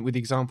often, I mean, with the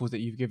examples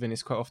that you've given,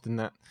 it's quite often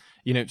that,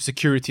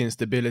 security and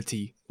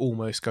stability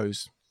almost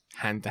goes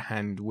hand to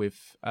hand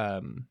with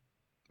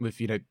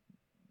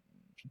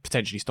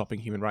potentially stopping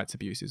human rights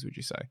abuses, would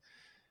you say?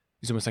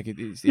 It's almost like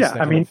it's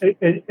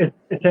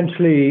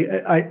essentially,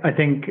 I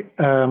think,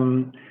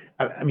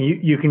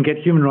 you can get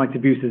human rights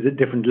abuses at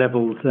different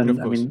levels,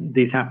 and I mean,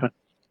 these happen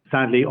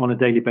sadly on a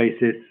daily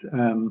basis,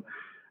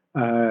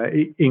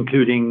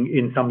 including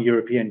in some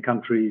European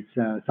countries,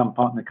 some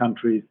partner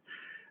countries.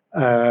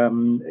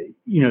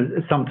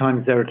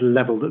 Sometimes they're at a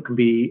level that can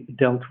be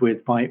dealt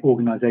with by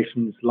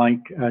organizations like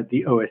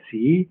the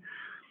OSCE.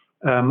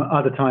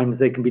 Other times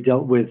they can be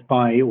dealt with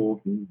by or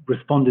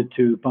responded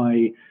to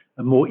by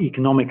more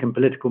economic and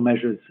political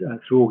measures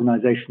through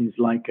organizations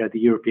like the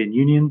European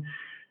Union.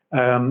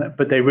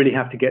 But they really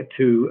have to get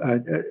to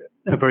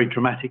a very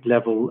dramatic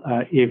level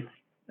if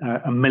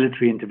a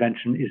military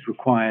intervention is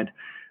required,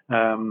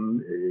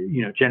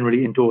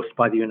 generally endorsed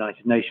by the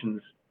United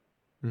Nations.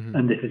 Mm-hmm.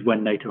 And this is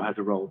when NATO has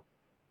a role.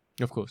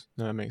 Of course.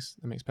 No, that makes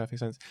perfect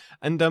sense.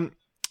 And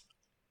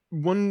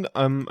one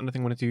another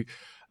thing I wanted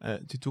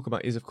to talk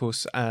about is, of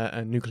course,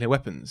 nuclear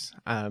weapons.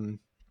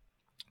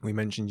 We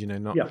mentioned,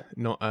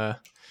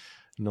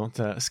 not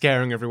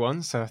scaring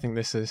everyone. So I think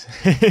this is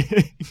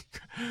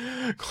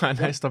quite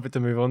a nice topic to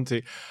move on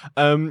to.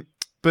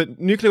 But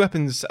nuclear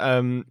weapons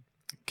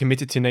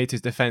committed to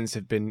NATO's defense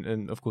have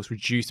been, of course,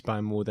 reduced by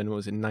more than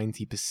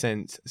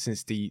 90%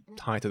 since the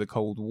height of the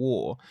Cold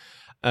War.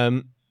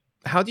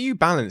 How do you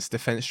balance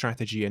defense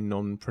strategy and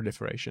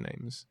non-proliferation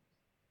aims?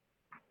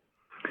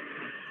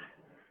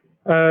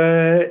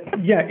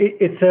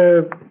 It's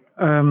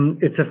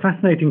a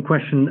fascinating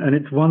question, and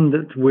it's one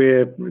that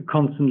we're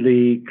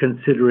constantly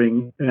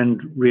considering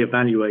and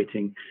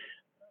reevaluating.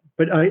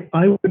 But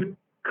I would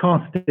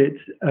cast it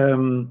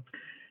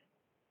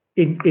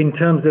in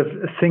terms of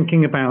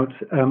thinking about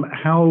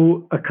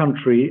how a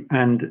country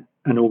and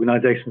an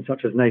organization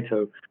such as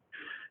NATO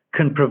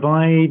can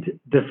provide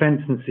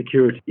defense and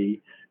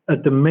security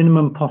at the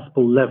minimum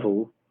possible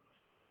level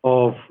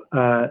of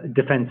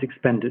defense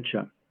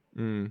expenditure.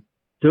 Mm.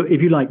 So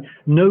if you like,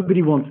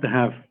 nobody wants to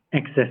have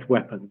excess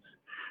weapons.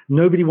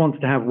 Nobody wants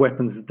to have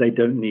weapons that they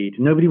don't need.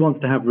 Nobody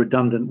wants to have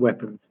redundant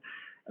weapons.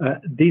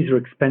 These are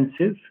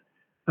expensive.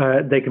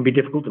 They can be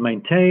difficult to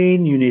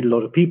maintain. You need a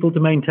lot of people to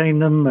maintain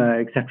them,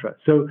 etc.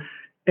 So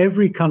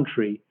every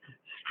country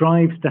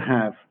strives to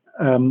have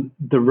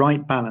the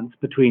right balance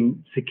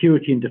between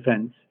security and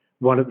defense,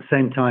 while at the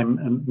same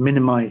time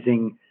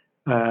minimizing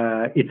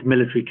its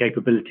military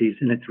capabilities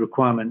and its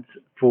requirements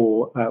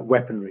for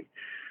weaponry.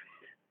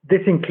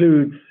 This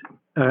includes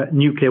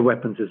nuclear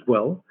weapons as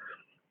well.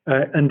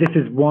 And this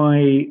is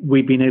why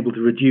we've been able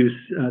to reduce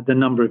the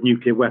number of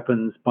nuclear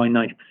weapons by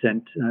 90%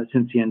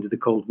 since the end of the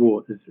Cold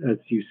War, as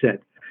you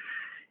said.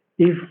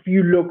 If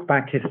you look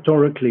back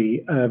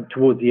historically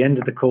towards the end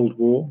of the Cold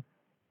War,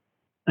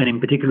 and in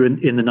particular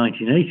in the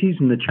 1980s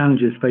and the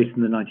challenges faced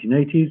in the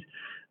 1980s,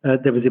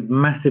 there was a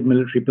massive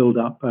military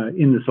buildup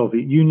in the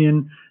Soviet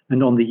Union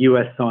and on the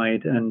US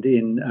side and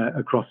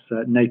across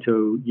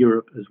NATO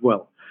Europe as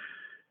well.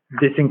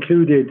 This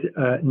included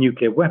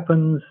nuclear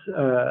weapons.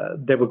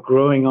 There were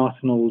growing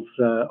arsenals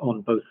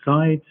on both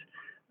sides.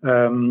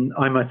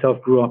 I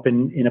myself grew up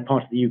in a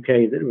part of the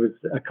UK that was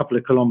a couple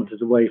of kilometers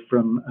away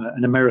from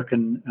an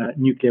American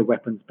nuclear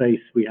weapons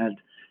base. We had,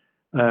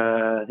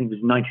 I think it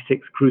was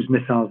 96 cruise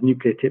missiles,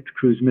 nuclear-tipped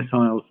cruise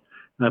missiles,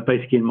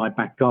 basically in my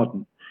back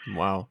garden.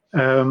 Wow.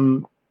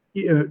 Now,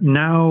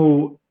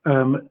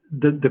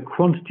 the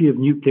quantity of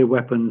nuclear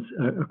weapons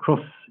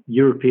across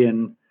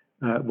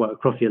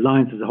across the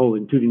alliance as a whole,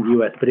 including the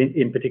US, but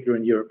in particular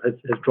in Europe, has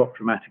dropped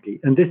dramatically.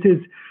 And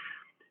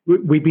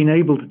we've been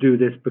able to do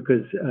this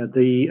because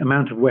the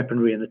amount of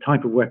weaponry and the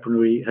type of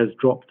weaponry has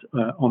dropped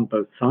on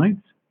both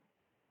sides.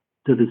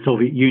 So the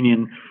Soviet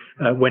Union,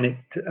 when it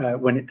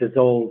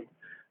dissolved,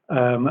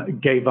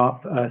 gave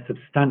up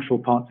substantial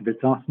parts of its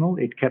arsenal.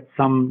 It kept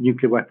some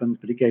nuclear weapons,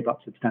 but it gave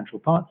up substantial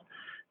parts.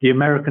 The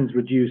Americans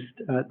reduced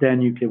their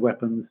nuclear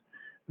weapons,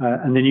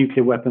 and the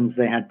nuclear weapons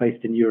they had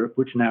based in Europe,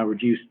 which are now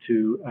reduced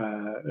to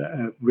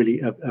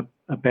really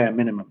a bare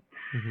minimum.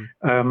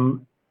 Mm-hmm.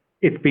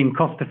 It's been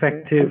cost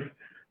effective,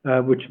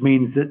 which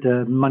means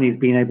that money has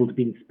been able to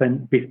be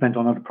spent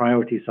on other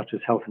priorities such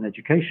as health and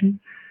education,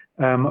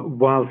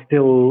 while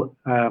still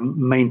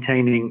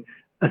maintaining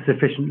a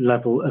sufficient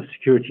level of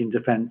security and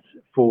defence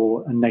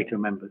for NATO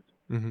members.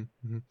 Mm-hmm,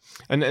 mm-hmm.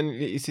 And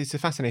it's a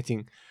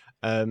fascinating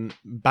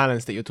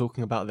balance that you're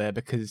talking about there,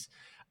 because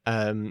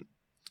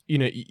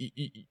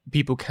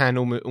people can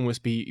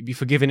almost be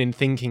forgiven in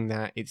thinking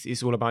that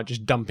it's all about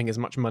just dumping as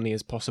much money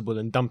as possible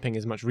and dumping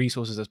as much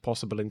resources as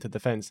possible into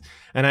defence.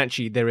 And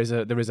actually, there is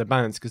a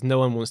balance, because no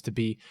one wants to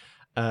be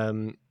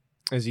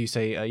as you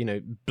say,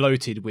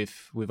 bloated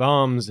with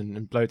arms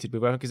and bloated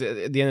with, because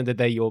at the end of the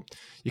day, you're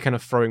kind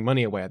of throwing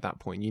money away at that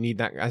point. You need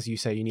that, as you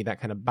say, you need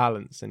that kind of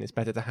balance, and it's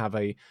better to have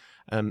a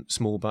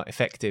small but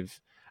effective,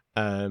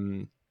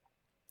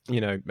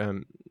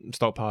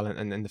 stockpile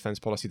and defense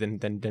policy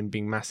than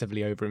being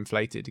massively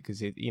overinflated,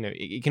 because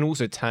it can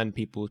also turn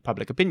people's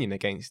public opinion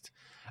against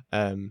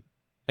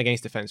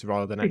defense,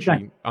 rather than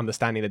actually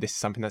understanding that this is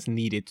something that's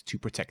needed to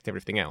protect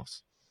everything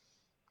else.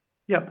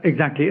 Yeah,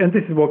 exactly. And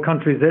this is what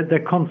countries, they're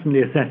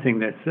constantly assessing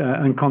this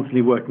and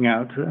constantly working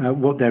out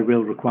what their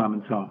real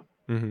requirements are.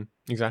 Mm-hmm.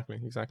 Exactly.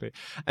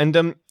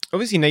 And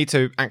obviously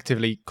NATO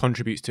actively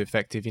contributes to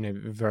effective,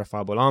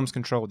 verifiable arms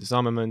control,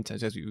 disarmament,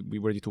 as we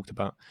already talked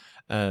about,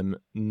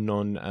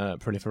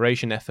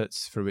 non-proliferation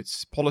efforts through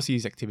its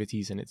policies,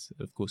 activities, and its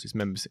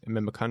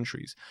member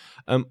countries.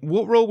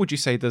 What role would you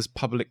say does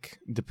public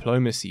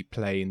diplomacy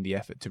play in the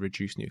effort to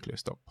reduce nuclear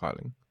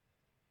stockpiling?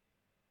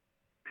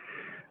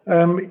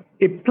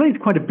 It plays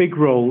quite a big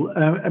role.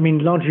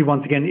 Largely,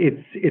 once again,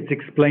 it's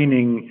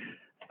explaining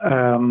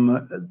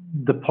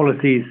the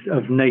policies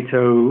of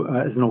NATO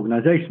as an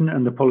organization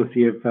and the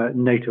policy of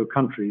NATO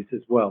countries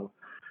as well.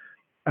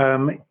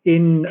 Of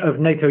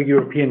NATO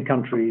European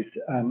countries,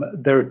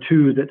 there are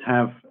two that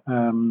have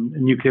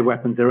nuclear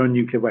weapons, their own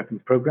nuclear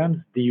weapons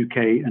programs, the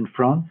UK and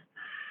France.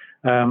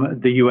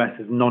 The US,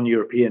 as a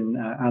non-European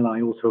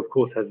ally, also, of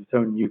course, has its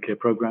own nuclear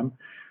program.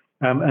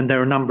 And there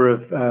are a number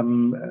of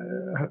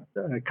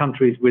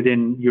countries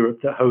within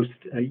Europe that host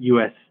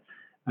US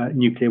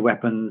nuclear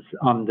weapons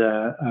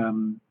under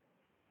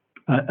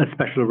a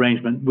special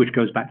arrangement which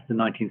goes back to the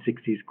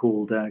 1960s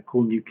called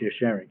nuclear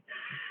sharing.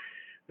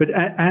 But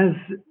as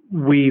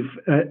we've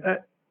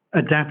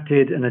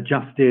adapted and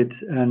adjusted,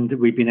 and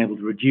we've been able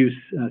to reduce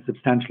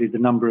substantially the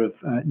number of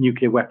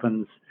nuclear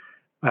weapons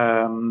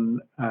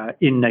in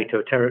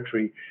NATO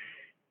territory,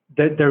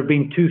 there have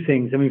been two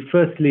things.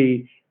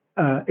 Firstly,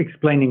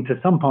 explaining to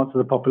some parts of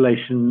the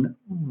population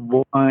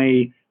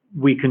why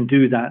we can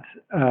do that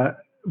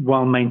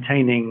while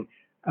maintaining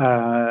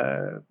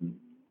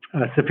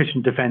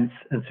sufficient defense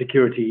and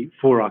security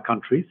for our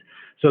countries,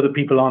 so that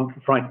people aren't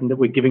frightened that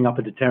we're giving up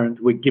a deterrent,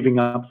 we're giving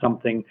up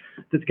something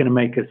that's going to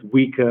make us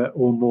weaker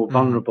or more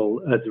vulnerable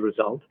as a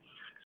result.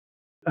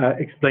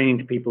 Explaining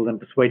to people and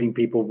persuading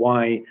people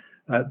why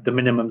the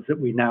minimums that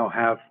we now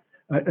have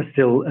are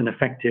still an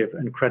effective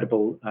and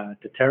credible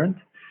deterrent.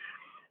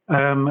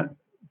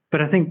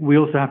 But I think we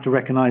also have to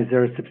recognize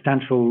there are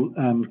substantial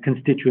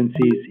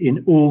constituencies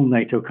in all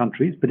NATO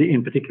countries, but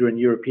in particular in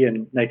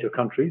European NATO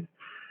countries,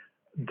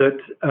 that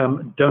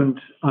don't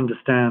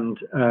understand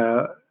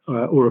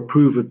or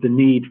approve of the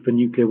need for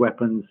nuclear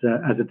weapons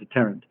as a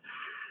deterrent.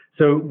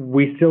 So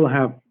we still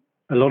have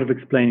a lot of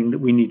explaining that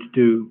we need to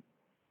do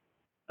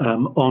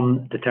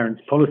on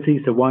deterrence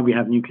policy. So why we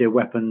have nuclear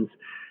weapons,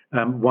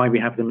 why we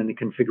have them in the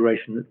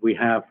configuration that we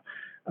have,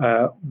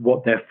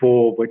 what they're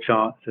for, which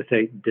are, so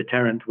say,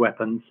 deterrent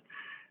weapons,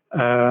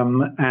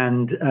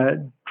 and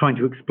trying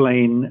to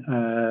explain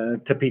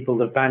to people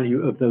the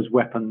value of those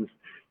weapons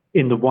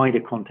in the wider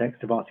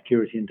context of our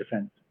security and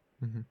defense.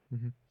 Mm-hmm,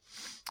 mm-hmm.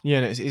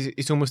 Yeah,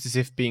 it's almost as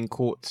if being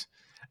caught,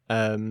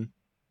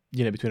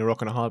 between a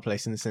rock and a hard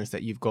place, in the sense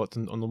that you've got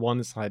on the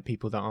one side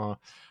people that are,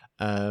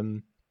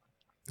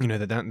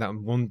 that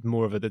want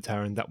more of a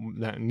deterrent,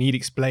 that need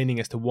explaining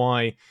as to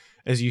why,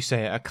 as you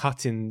say, a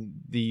cut in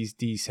these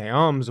say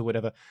arms or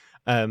whatever,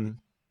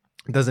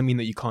 doesn't mean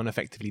that you can't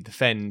effectively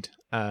defend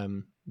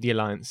the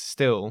alliance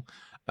still.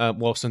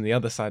 Whilst on the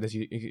other side, as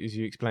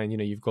you explain,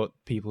 you've got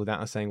people that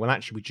are saying, well,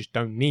 actually, we just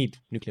don't need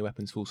nuclear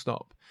weapons, full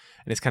stop.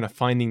 And it's kind of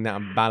finding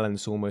that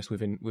balance almost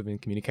within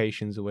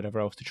communications or whatever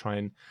else to try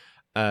and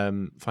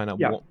find out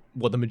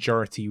what the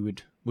majority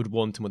would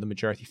want and what the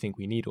majority think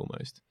we need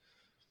almost.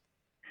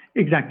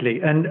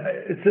 Exactly. And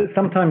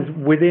sometimes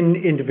within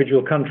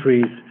individual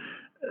countries,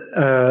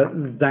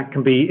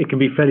 it can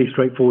be fairly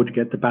straightforward to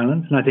get the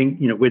balance. And I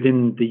think,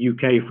 within the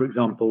UK, for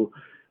example,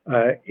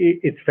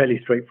 it's fairly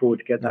straightforward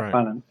to get that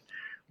balance.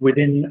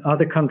 Within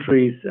other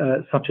countries,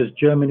 such as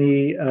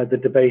Germany, the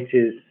debate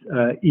is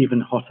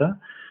even hotter,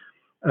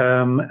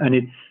 and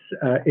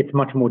it's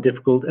much more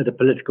difficult at a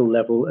political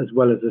level as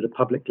well as at a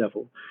public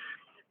level.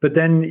 But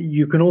then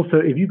you can also,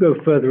 if you go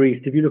further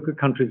east, if you look at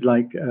countries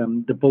like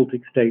the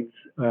Baltic states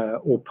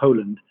or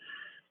Poland,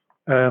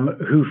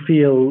 who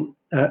feel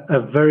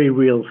a very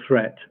real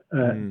threat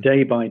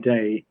day by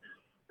day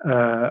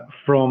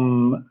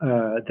from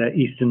their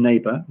eastern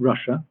neighbor,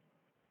 Russia.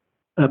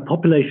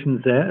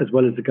 Populations there, as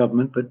well as the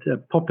government, but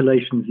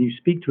populations, you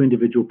speak to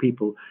individual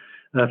people,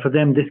 for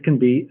them this can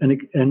be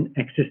an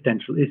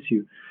existential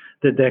issue,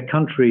 that their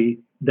country,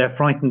 they're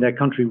frightened their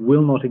country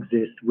will not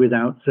exist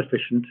without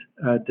sufficient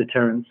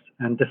deterrence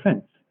and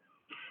defense.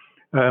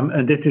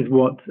 And this is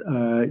what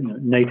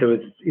NATO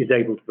is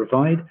able to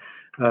provide.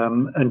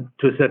 And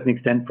to a certain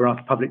extent, for us,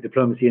 public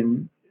diplomacy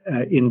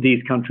in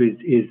these countries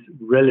is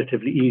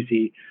relatively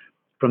easy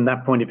from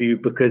that point of view,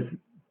 because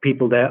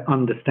people there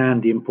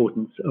understand the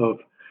importance of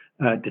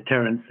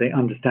deterrence. They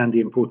understand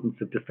the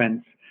importance of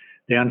defense.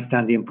 They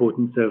understand the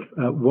importance of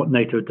what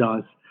NATO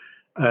does,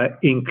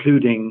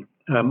 including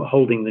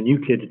holding the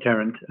nuclear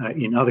deterrent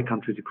in other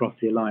countries across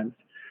the alliance.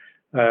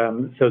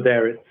 So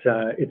there,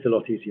 it's a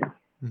lot easier.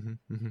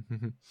 Mm-hmm, mm-hmm,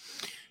 mm-hmm.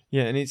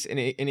 Yeah, and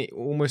it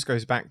almost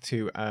goes back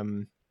to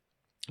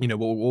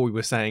what we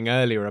were saying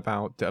earlier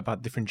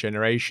about different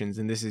generations,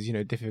 and this is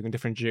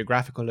different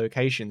geographical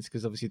locations,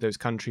 because obviously those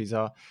countries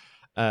are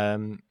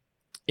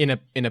in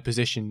a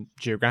position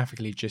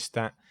geographically just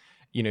that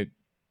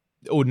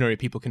ordinary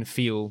people can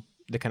feel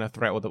the kind of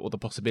threat or the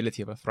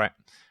possibility of a threat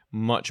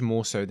much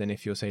more so than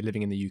if you're, say,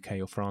 living in the UK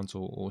or France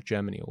or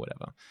Germany or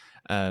whatever.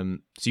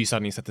 So you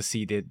suddenly start to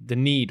see the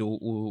need,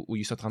 or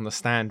you start to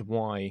understand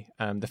why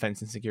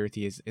defense and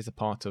security is a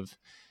part of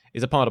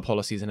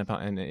policies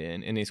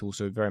and it's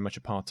also very much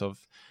a part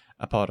of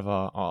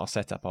our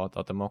setup,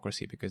 our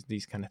democracy, because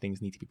these kind of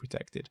things need to be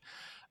protected.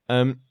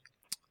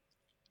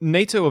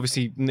 NATO,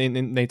 obviously,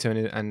 NATO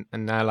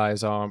and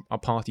allies are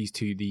parties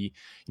to the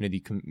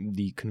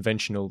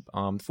conventional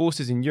armed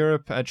forces in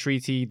Europe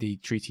treaty, the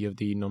Treaty of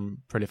the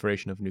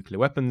Non-Proliferation of Nuclear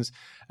Weapons,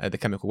 the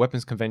Chemical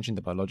Weapons Convention,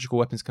 the Biological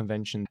Weapons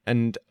Convention,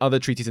 and other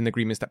treaties and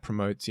agreements that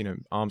promote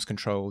arms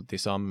control,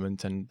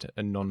 disarmament, and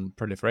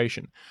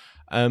non-proliferation.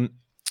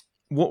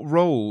 What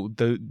role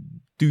do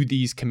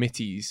these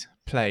committees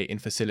play in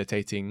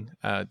facilitating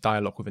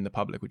dialogue within the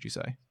public, would you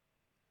say?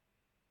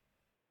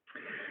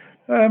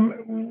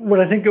 Well,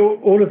 I think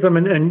all of them,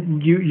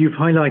 and you've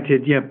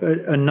highlighted,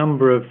 a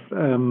number of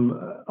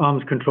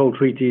arms control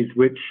treaties,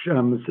 which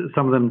some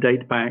of them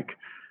date back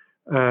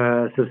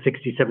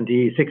 60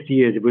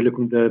 years, if we're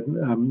looking at the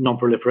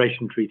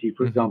Non-Proliferation Treaty,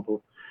 for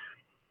example.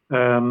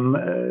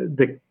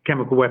 The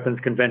Chemical Weapons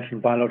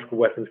Convention, Biological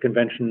Weapons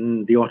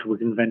Convention, the Ottawa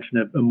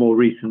Convention are more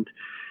recent.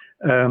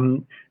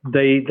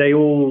 They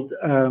all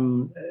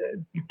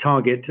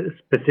target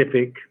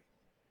specific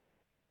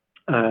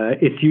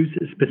issues,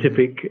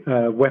 specific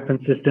weapon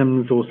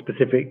systems or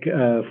specific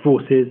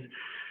forces.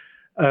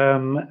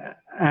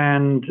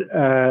 And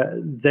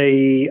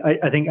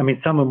I think,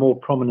 some are more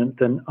prominent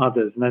than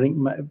others. And I think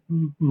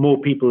more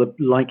people are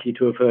likely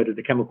to have heard of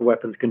the Chemical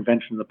Weapons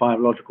Convention, the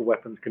Biological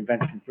Weapons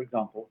Convention, for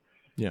example.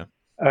 Yeah.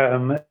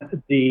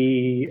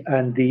 The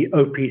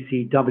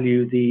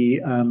OPCW,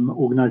 the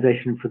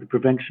Organization for the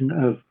Prevention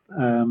of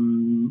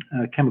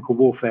Chemical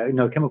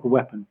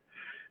Weapons,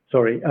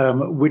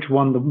 which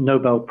won the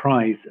Nobel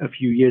Prize a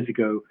few years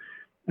ago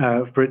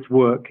for its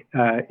work,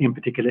 in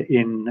particular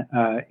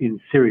in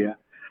Syria.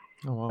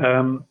 Oh,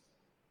 wow.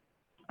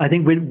 I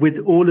think with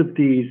all of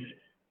these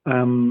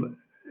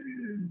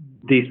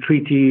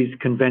treaties,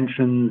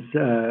 conventions,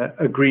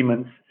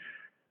 agreements,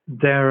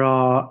 there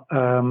are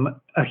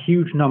a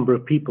huge number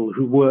of people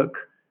who work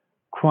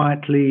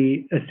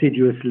quietly,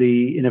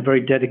 assiduously, in a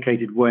very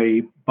dedicated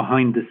way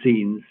behind the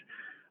scenes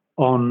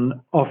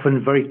on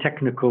often very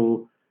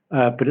technical,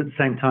 but at the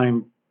same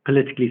time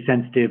politically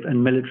sensitive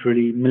and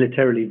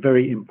militarily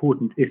very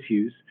important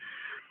issues.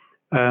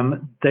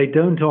 They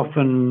don't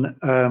often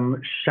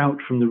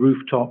shout from the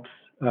rooftops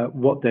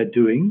what they're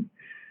doing,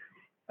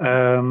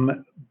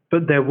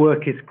 but their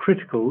work is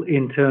critical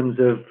in terms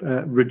of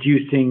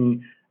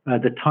reducing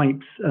the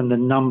types and the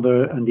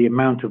number and the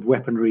amount of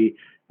weaponry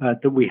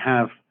that we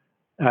have,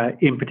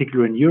 in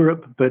particular in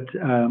Europe, but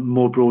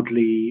more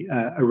broadly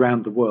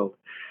around the world.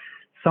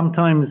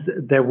 Sometimes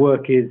their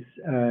work is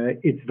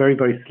it's very,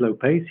 very slow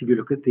pace. If you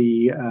look at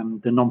the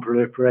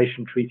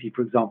Non-Proliferation Treaty,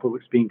 for example,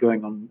 which has been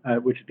going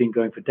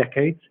for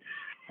decades.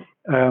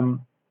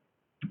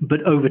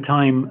 But over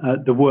time,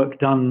 the work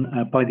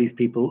done by these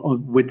people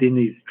within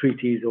these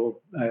treaties or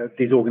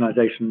these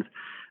organizations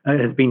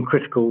has been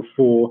critical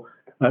for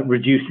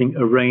reducing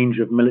a range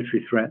of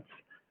military threats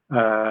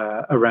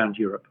around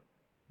Europe.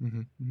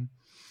 Mm-hmm, mm-hmm.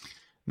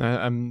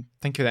 No,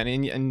 thank you for that.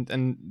 And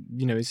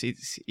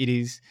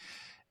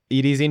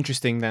it is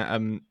interesting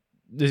that,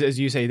 as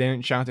you say, they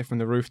don't shout it from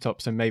the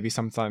rooftops, and maybe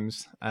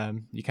sometimes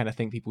you kind of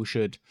think people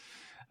should,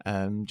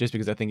 just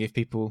because I think if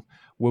people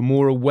were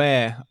more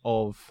aware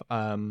of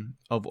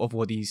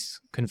what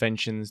these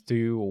conventions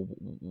do, or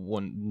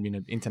what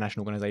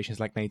international organizations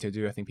like NATO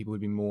do, I think people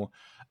would be more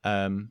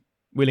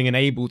willing and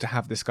able to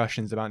have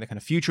discussions about the kind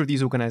of future of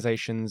these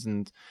organizations,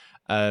 and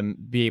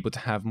be able to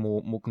have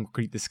more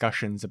concrete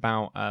discussions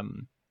about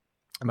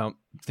about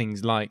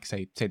things like,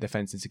 say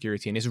defense and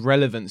security and its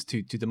relevance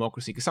to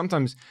democracy. Because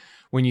sometimes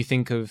when you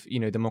think of,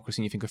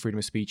 democracy and you think of freedom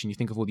of speech and you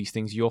think of all these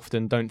things, you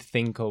often don't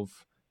think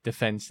of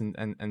defense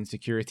and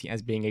security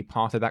as being a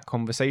part of that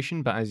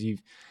conversation. But as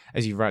you've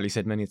rightly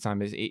said many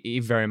times,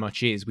 it very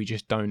much is. We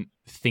just don't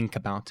think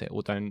about it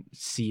or don't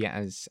see it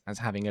as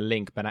having a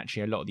link. But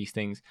actually, a lot of these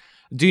things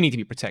do need to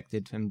be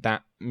protected, and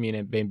that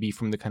be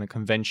from the kind of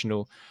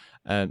conventional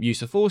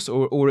use of force,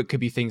 or it could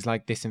be things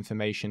like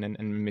disinformation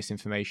and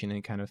misinformation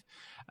and kind of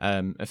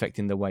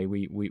affecting the way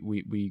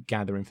we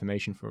gather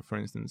information, for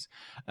instance.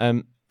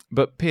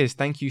 But Piers,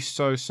 thank you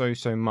so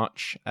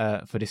much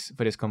for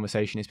this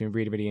conversation. It's been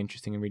really, really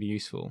interesting and really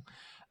useful.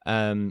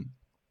 And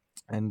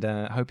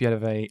I hope you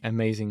have an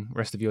amazing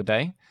rest of your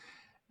day.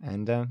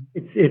 And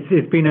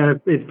it's been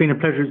a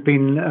pleasure. It's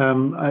been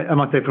I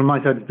must say from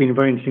my side, it's been a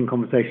very interesting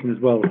conversation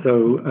as well.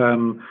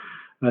 So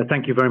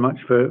thank you very much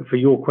for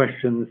your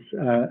questions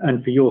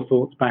and for your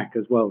thoughts back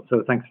as well.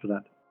 So thanks for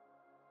that.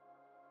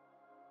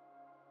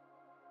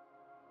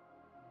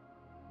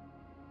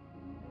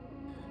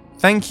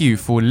 Thank you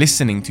for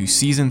listening to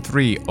Season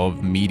 3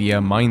 of Media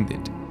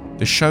Minded,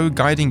 the show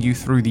guiding you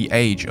through the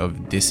age of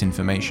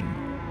disinformation.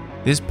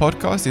 This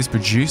podcast is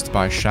produced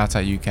by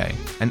Shoutout UK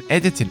and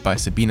edited by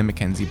Sabina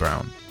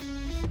Mackenzie-Brown.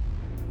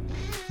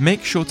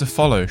 Make sure to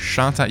follow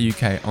Shoutout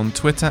UK on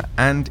Twitter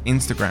and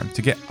Instagram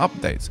to get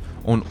updates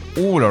on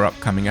all our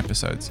upcoming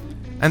episodes.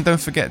 And don't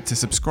forget to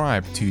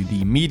subscribe to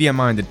the Media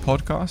Minded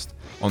podcast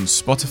on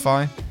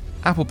Spotify,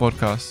 Apple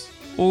Podcasts,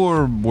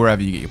 or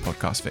wherever you get your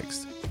podcast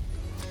fixed.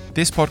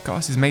 This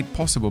podcast is made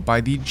possible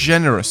by the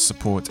generous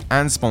support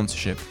and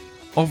sponsorship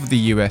of the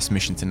US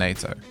mission to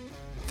NATO.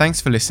 Thanks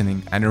for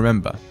listening, and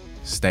remember,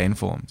 stay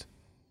informed.